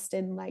contrast,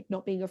 and like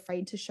not being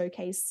afraid to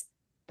showcase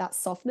that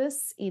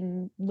softness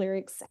in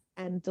lyrics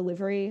and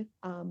delivery,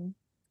 and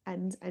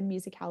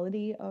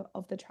musicality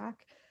of the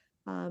track.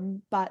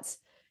 But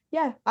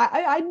yeah,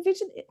 I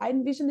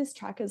envision this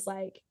track as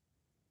like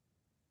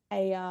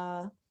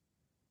a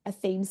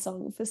theme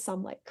song for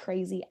some like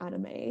crazy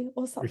anime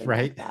or something like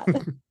Right. that.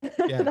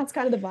 Yeah. That's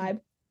kind of the vibe.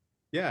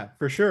 Yeah,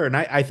 for sure. And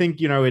I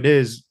think, it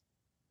is,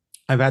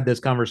 I've had this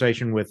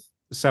conversation with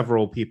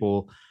several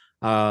people.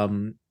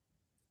 Um,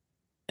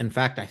 in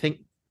fact, I think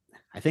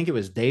it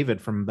was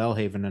David from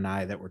Bellhaven and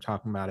I that were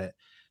talking about it.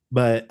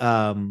 But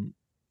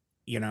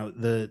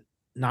the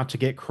not to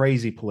get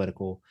crazy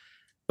political,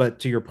 but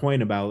to your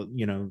point about,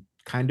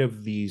 kind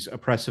of these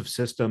oppressive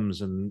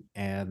systems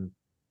and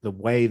the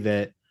way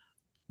that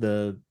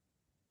the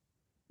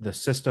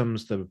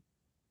systems,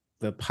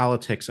 the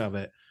politics of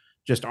it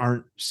just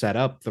aren't set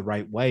up the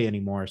right way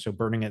anymore. So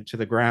burning it to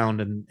the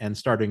ground and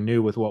starting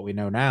new with what we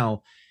know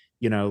now,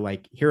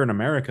 like here in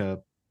America,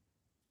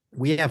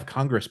 we have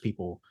Congress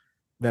people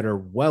that are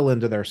well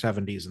into their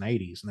 70s and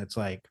 80s. And it's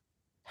like,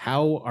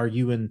 how are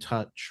you in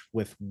touch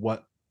with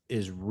what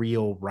is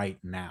real right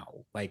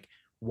now? Like,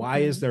 why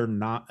is Mhm. there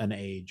not an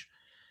age?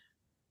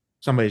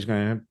 Somebody's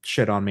going to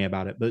shit on me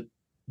about it, but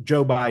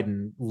Joe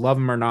Biden, love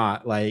him or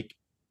not, like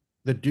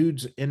the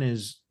dude's in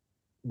his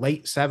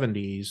late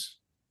 70s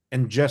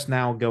and just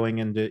now going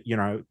into,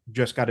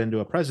 just got into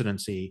a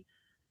presidency.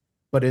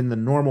 But in the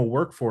normal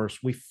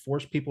workforce, we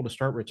force people to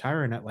start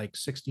retiring at like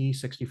 60,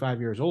 65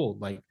 years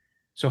old. Like,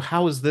 so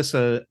how is this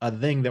a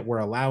thing that we're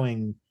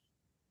allowing?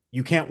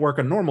 You can't work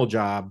a normal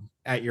job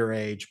at your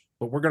age,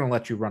 but we're going to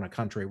let you run a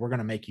country. We're going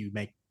to make you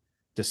make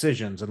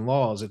decisions and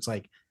laws. It's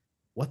like,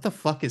 what the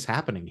fuck is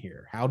happening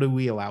here? How do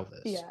we allow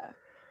this? Yeah.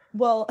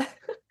 Well,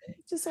 it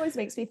just always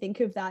makes me think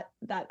of that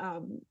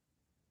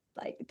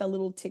like the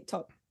little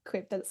TikTok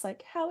clip that's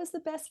like, how is the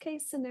best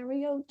case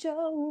scenario,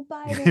 Joe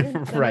Biden? I don't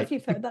know if Right.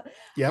 you've heard that.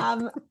 Yep.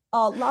 Um,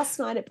 oh, last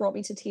night it brought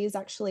me to tears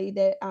actually.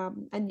 That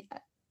and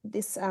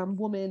this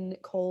woman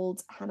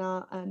called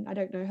Hannah, and I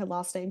don't know her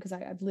last name because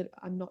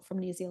I'm not from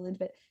New Zealand,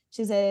 but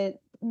she's a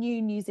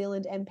New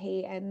Zealand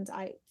MP, and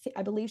I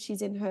believe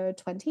she's in her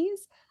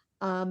 20s.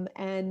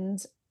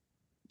 And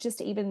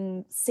just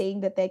even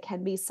seeing that there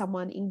can be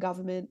someone in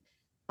government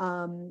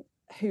um,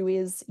 who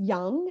is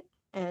young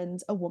and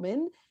a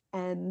woman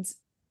and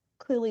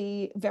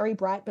clearly very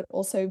bright, but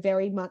also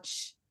very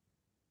much,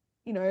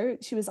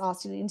 she was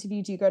asked in an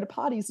interview, do you go to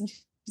parties? And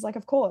she's like,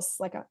 of course,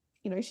 like,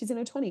 she's in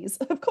her 20s.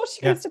 Of course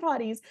she Yeah. goes to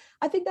parties.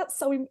 I think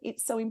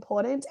it's so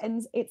important.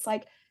 And it's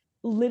like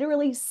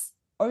literally,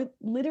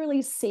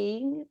 literally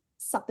seeing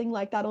something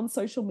like that on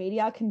social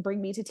media can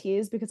bring me to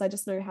tears because I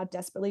just know how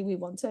desperately we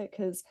want it.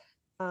 Because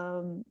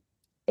um,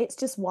 it's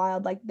just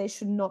wild. Like there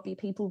should not be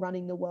people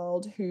running the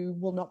world who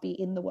will not be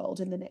in the world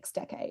in the next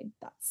decade.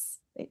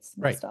 It's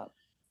Right. messed up.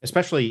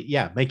 Especially,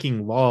 yeah,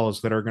 making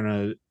laws that are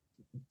going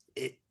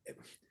to,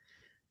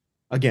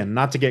 again,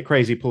 not to get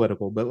crazy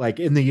political, but like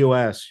in the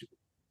US,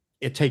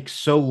 it takes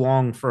so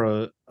long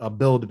for a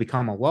bill to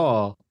become a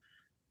law.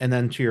 And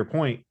then to your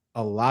point,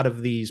 a lot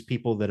of these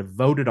people that have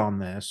voted on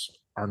this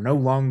are no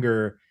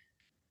longer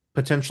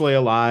potentially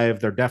alive.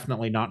 They're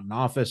definitely not in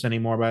office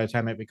anymore by the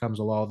time it becomes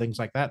a law, things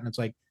like that. And it's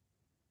like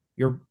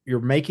you're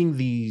making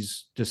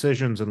these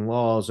decisions and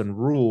laws and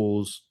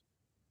rules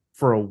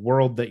for a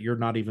world that you're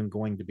not even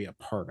going to be a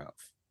part of.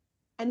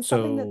 And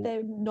something that So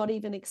they're not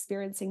even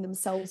experiencing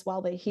themselves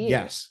while they're here.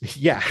 yes,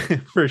 yeah,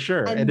 for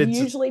sure. And And it's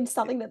usually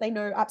something that they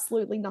know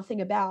absolutely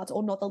nothing about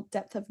or not the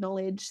depth of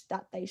knowledge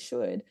that they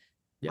should.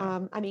 yeah,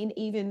 I mean,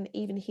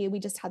 even here, we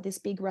just had this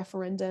big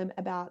referendum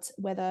about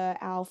whether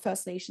our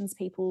First Nations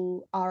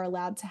people are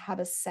allowed to have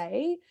a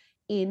say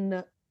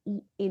in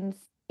in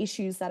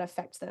issues that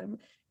affect them.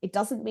 It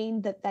doesn't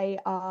mean that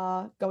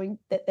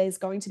there's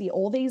going to be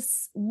all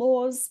these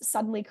laws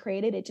suddenly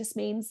created. It just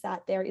means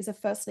that there is a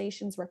First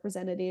Nations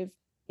representative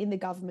in the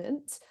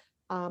government,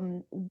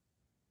 um,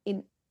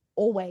 in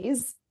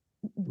always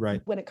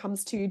right. when it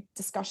comes to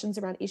discussions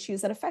around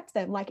issues that affect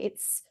them. Like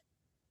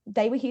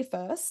they were here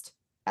first.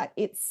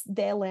 It's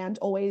their land,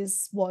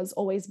 always was,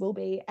 always will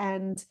be,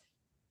 and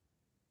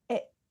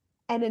it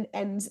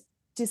and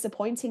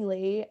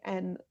disappointingly,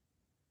 and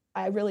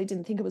I really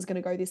didn't think it was going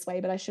to go this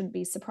way, but I shouldn't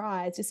be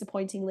surprised.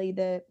 Disappointingly,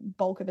 the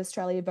bulk of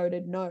Australia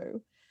voted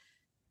no,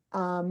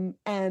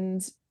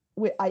 and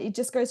it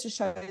just goes to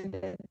show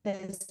that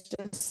there's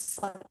just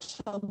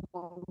such a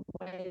long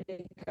way to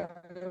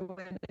go,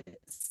 and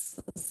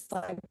it's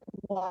like,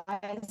 why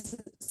is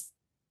it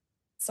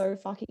so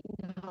fucking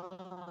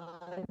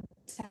hard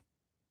to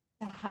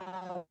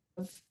have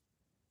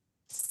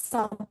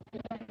some.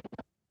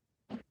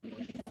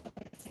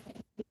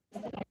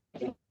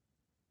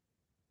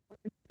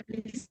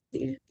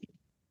 I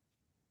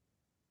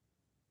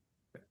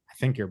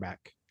think you're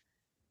back.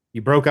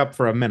 You broke up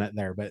for a minute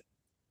there, but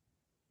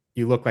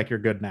you look like you're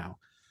good now.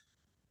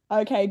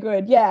 Okay,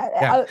 good. Yeah.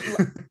 Yeah.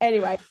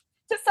 Anyway,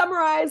 to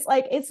summarize,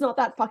 like it's not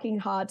that fucking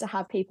hard to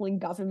have people in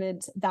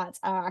government that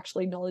are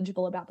actually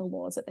knowledgeable about the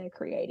laws that they're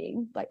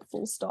creating, like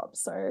full stop.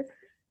 So,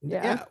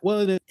 yeah. Yeah.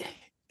 Well,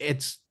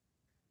 it's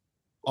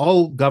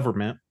all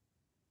government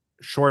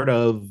short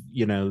of,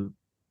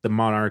 the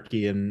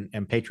monarchy and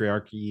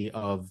patriarchy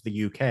of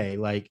the UK.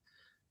 Like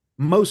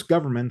most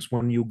governments,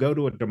 when you go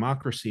to a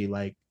democracy,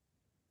 like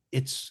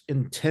it's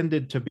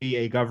intended to be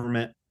a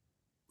government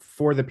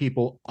for the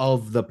people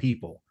of the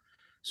people.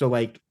 So,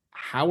 like,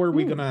 how are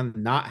we going Mm. to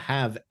not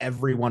have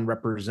everyone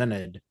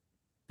represented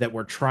that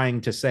we're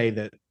trying to say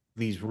that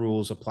these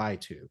rules apply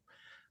to?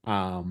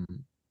 Um,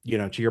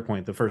 to your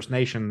point, the First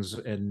Nations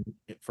and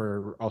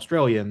for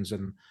Australians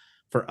and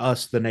for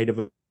us, the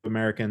Native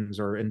Americans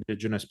or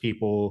Indigenous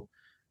people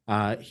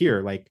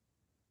here, like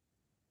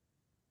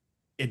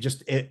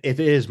it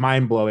is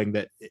mind blowing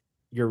that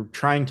you're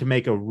trying to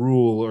make a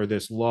rule or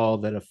this law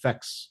that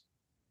affects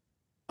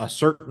a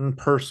certain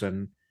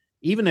person,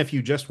 even if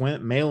you just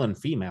went male and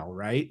female,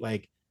 right?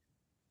 Like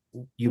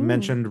you Mm,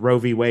 mentioned Roe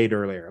v. Wade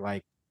earlier.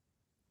 Like,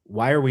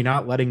 why are we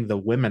not letting the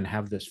women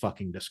have this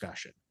fucking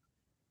discussion?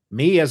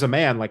 Me as a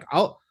man, like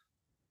I'll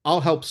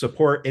help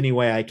support any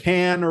way I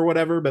can or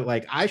whatever, but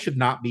like I should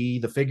not be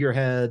the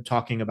figurehead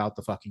talking about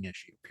the fucking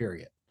issue.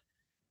 Period.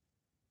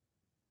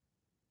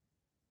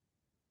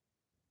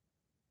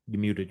 You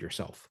muted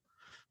yourself.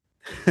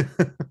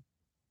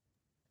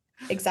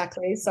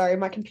 exactly. Sorry,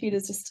 my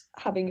computer's just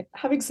having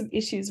some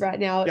issues right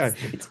now. Yeah,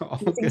 It's all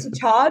refusing to good.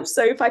 charge.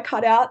 So if I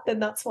cut out, then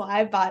that's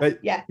why. But But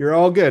yeah, you're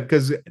all good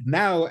because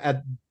now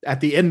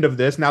at the end of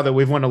this, now that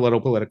we've went a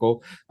little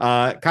political,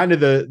 kind of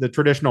the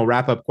traditional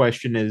wrap up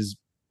question is,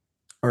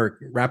 or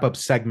wrap up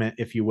segment,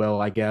 if you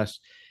will, I guess,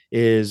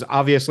 is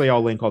obviously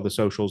I'll link all the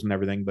socials and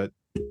everything, but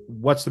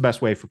what's the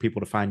best way for people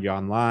to find you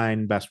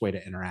online? Best way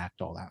to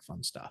interact, all that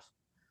fun stuff.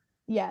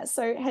 yeah.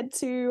 So head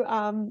to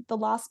the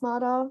Last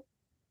Martyr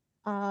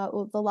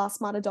or the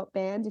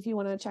lastmartyr.band if you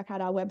want to check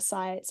out our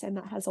website, and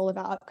that has all of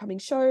our upcoming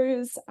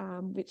shows,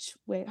 which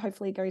we're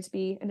hopefully going to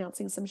be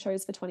announcing some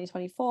shows for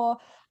 2024.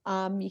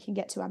 You can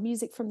get to our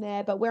music from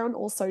there, but we're on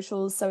all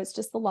socials, so it's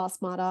just the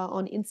Last Martyr.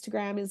 On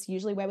Instagram is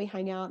usually where we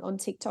hang out, on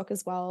TikTok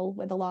as well,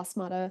 we're the Last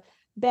Martyr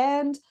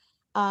band.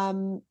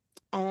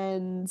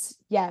 And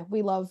yeah,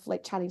 we love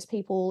like chatting to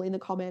people in the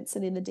comments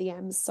and in the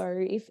DMs. So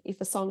if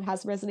a song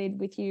has resonated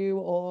with you,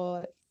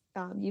 or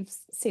you've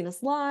seen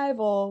us live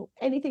or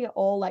anything at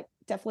all, like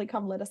definitely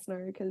come let us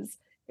know, because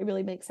it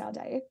really makes our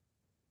day.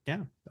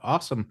 Yeah,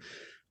 awesome.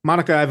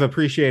 Monica, I've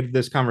appreciated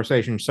this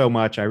conversation so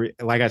much.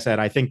 Like I said,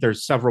 I think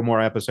there's several more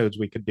episodes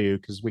we could do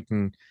because we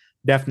can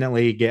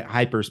definitely get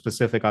hyper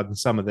specific on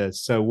some of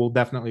this. So we'll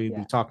definitely be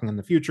Yeah. talking in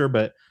the future.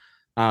 But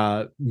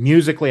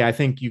musically, I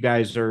think you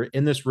guys are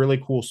in this really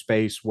cool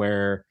space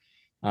where,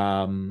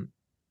 um,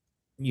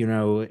 you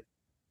know,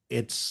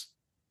 it's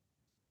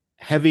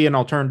heavy and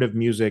alternative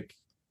music,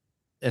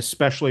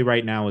 especially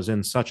right now, is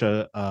in such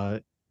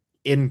a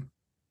in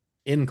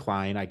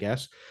incline, I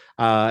guess,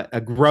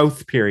 a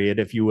growth period,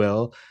 if you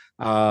will,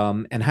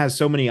 and has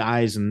so many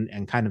eyes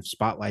and kind of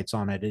spotlights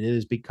on it. It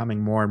is becoming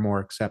more and more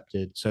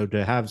accepted. So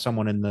to have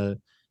someone in the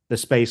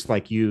space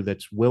like you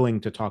that's willing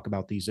to talk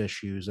about these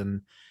issues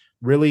and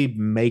really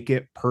make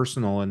it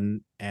personal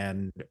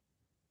and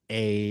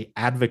a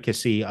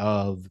advocacy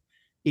of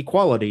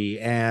equality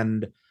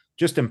and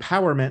just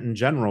empowerment in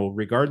general,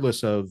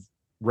 regardless of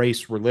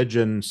race,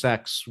 religion,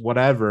 sex,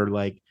 whatever,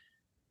 like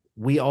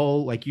we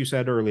all, like you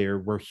said earlier,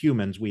 we're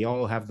humans. We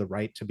all have the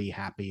right to be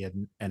happy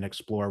and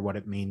explore what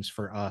it means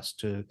for us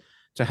to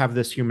have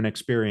this human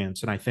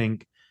experience. And I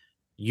think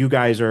you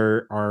guys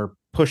are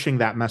pushing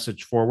that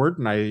message forward.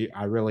 And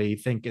I really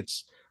think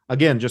it's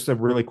again just a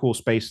really cool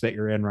space that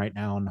you're in right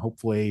now. And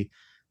hopefully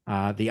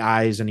the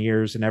eyes and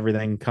ears and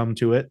everything come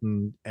to it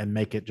and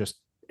make it just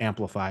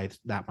amplify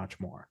that much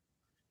more.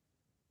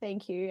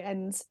 Thank you.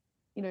 And,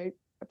 you know,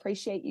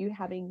 appreciate you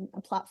having a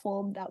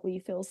platform that we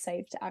feel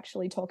safe to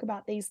actually talk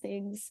about these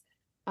things.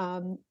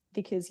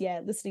 Because,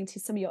 yeah, listening to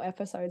some of your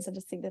episodes, I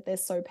just think that they're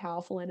so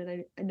powerful.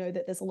 And I know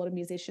that there's a lot of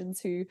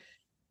musicians who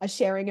are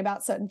sharing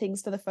about certain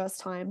things for the first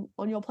time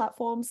on your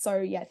platform. So,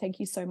 yeah, thank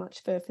you so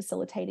much for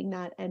facilitating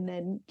that and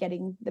then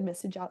getting the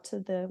message out to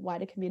the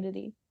wider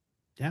community.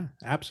 Yeah,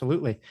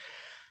 absolutely.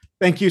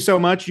 Thank you so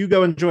much. You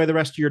go enjoy the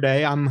rest of your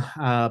day. I'm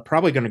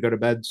probably going to go to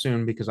bed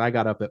soon because I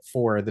got up at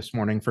 4 this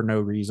morning for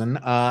no reason.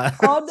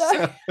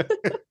 Oh,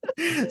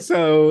 no.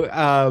 So,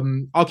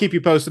 I'll keep you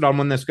posted on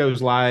when this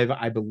goes live.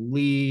 I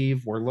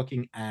believe we're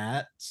looking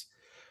at.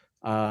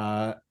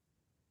 Uh,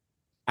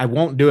 I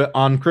won't do it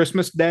on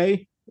Christmas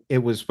Day.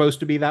 It was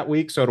supposed to be that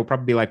week, so it'll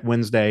probably be like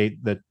Wednesday,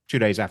 the 2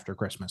 days after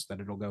Christmas, that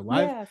it'll go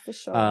live. Yeah, for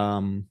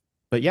sure.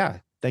 But yeah,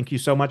 thank you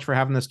so much for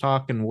having this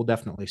talk, and we'll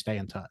definitely stay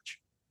in touch.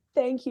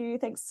 Thank you.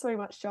 Thanks so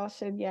much,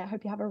 Josh. And yeah,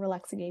 hope you have a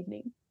relaxing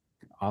evening.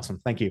 Awesome.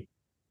 Thank you.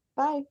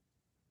 Bye.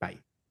 Bye.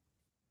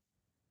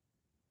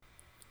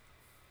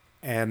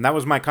 And that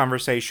was my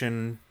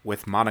conversation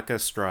with Monica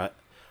Strut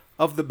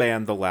of the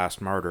band The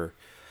Last Martyr.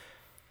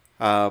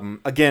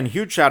 Again,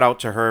 huge shout out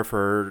to her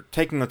for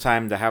taking the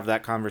time to have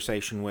that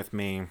conversation with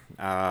me.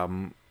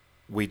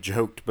 We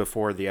joked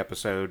before the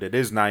episode. It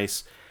is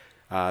nice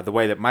the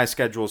way that my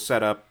schedule is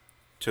set up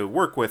to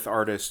work with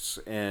artists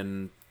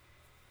in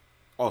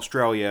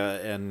Australia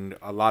and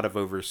a lot of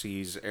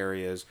overseas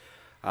areas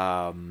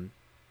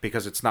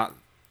because it's not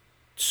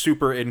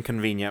super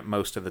inconvenient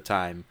most of the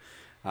time.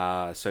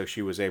 So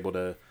she was able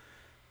to,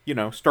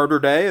 start her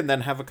day and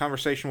then have a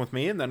conversation with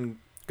me and then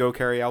go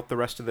carry out the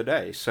rest of the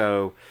day.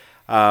 So,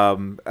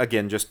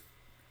 again, just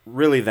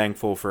really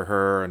thankful for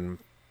her and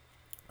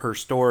her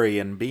story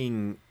and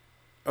being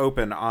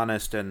open,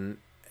 honest, and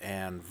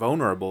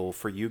vulnerable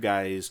for you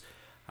guys.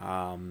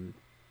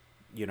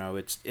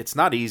 It's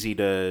not easy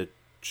to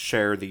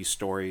share these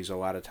stories a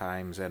lot of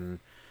times, and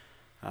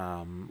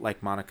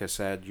like Monica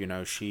said,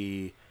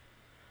 she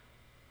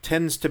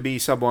tends to be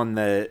someone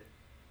that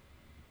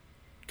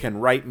can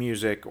write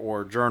music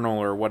or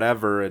journal or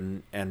whatever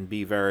and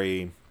be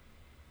very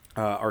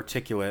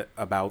articulate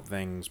about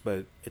things,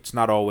 but it's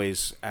not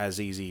always as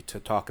easy to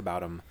talk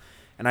about them.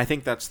 And I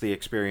think that's the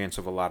experience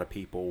of a lot of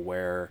people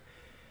where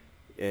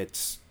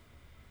it's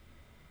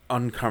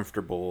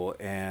uncomfortable,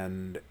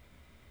 and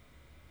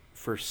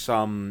for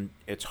some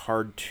it's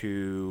hard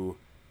to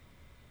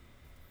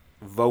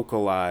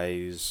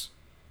vocalize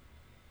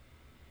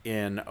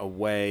in a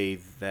way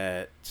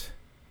that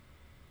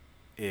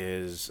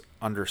is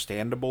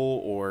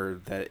understandable or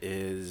that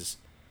is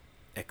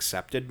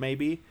accepted,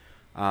 maybe.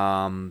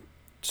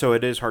 So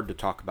it is hard to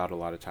talk about a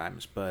lot of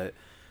times, but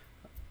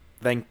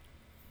thank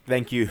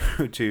thank you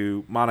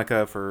to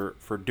Monica for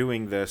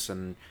doing this,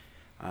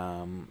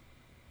 um,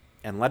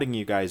 and letting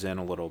you guys in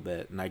a little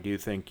bit. And I do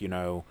think,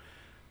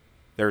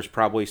 there's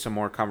probably some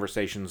more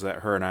conversations that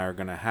her and I are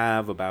going to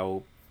have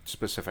about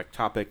specific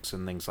topics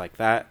and things like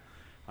that.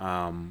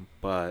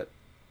 But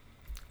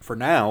for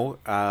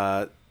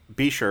now,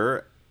 be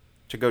sure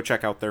to go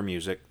check out their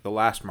music, The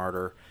Last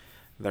Martyr.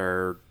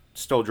 They're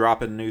still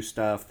dropping new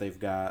stuff. They've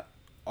got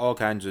all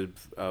kinds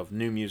of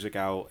new music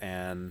out,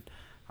 and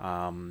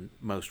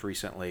most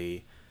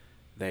recently,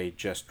 they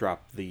just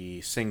dropped the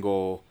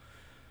single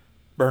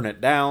Burn It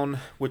Down,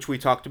 which we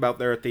talked about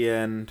there at the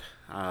end.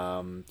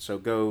 So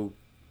go,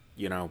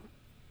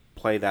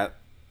 play that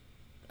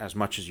as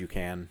much as you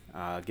can.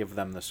 Give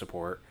them the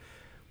support.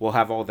 We'll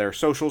have all their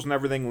socials and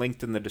everything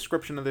linked in the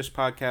description of this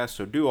podcast,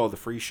 so do all the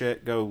free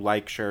shit. Go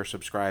like, share,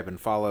 subscribe, and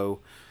follow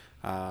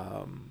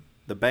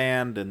the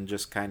band, and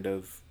just kind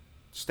of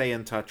stay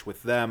in touch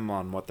with them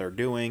on what they're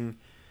doing.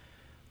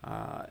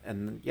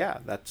 And yeah,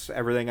 that's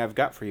everything I've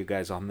got for you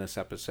guys on this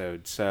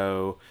episode.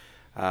 So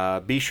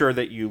be sure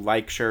that you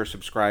like, share,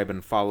 subscribe,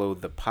 and follow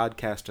the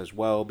podcast as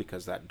well,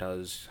 because that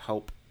does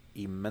help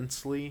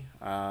immensely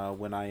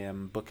when I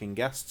am booking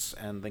guests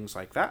and things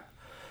like that.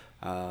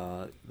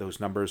 Those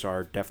numbers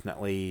are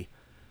definitely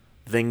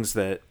things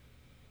that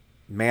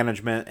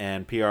management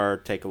and PR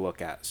take a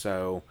look at.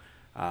 So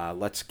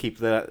let's keep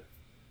that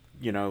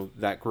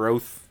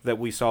growth that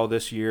we saw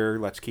this year.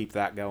 Let's keep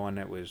that going.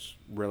 It was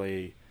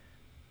really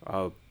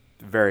a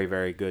very,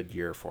 very good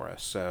year for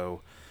us.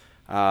 So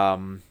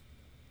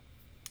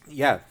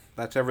yeah,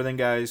 that's everything,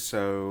 guys.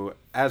 So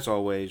as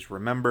always,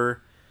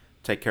 remember,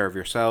 take care of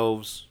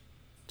yourselves,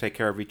 take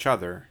care of each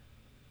other,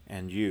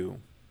 and you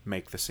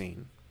make the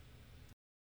scene.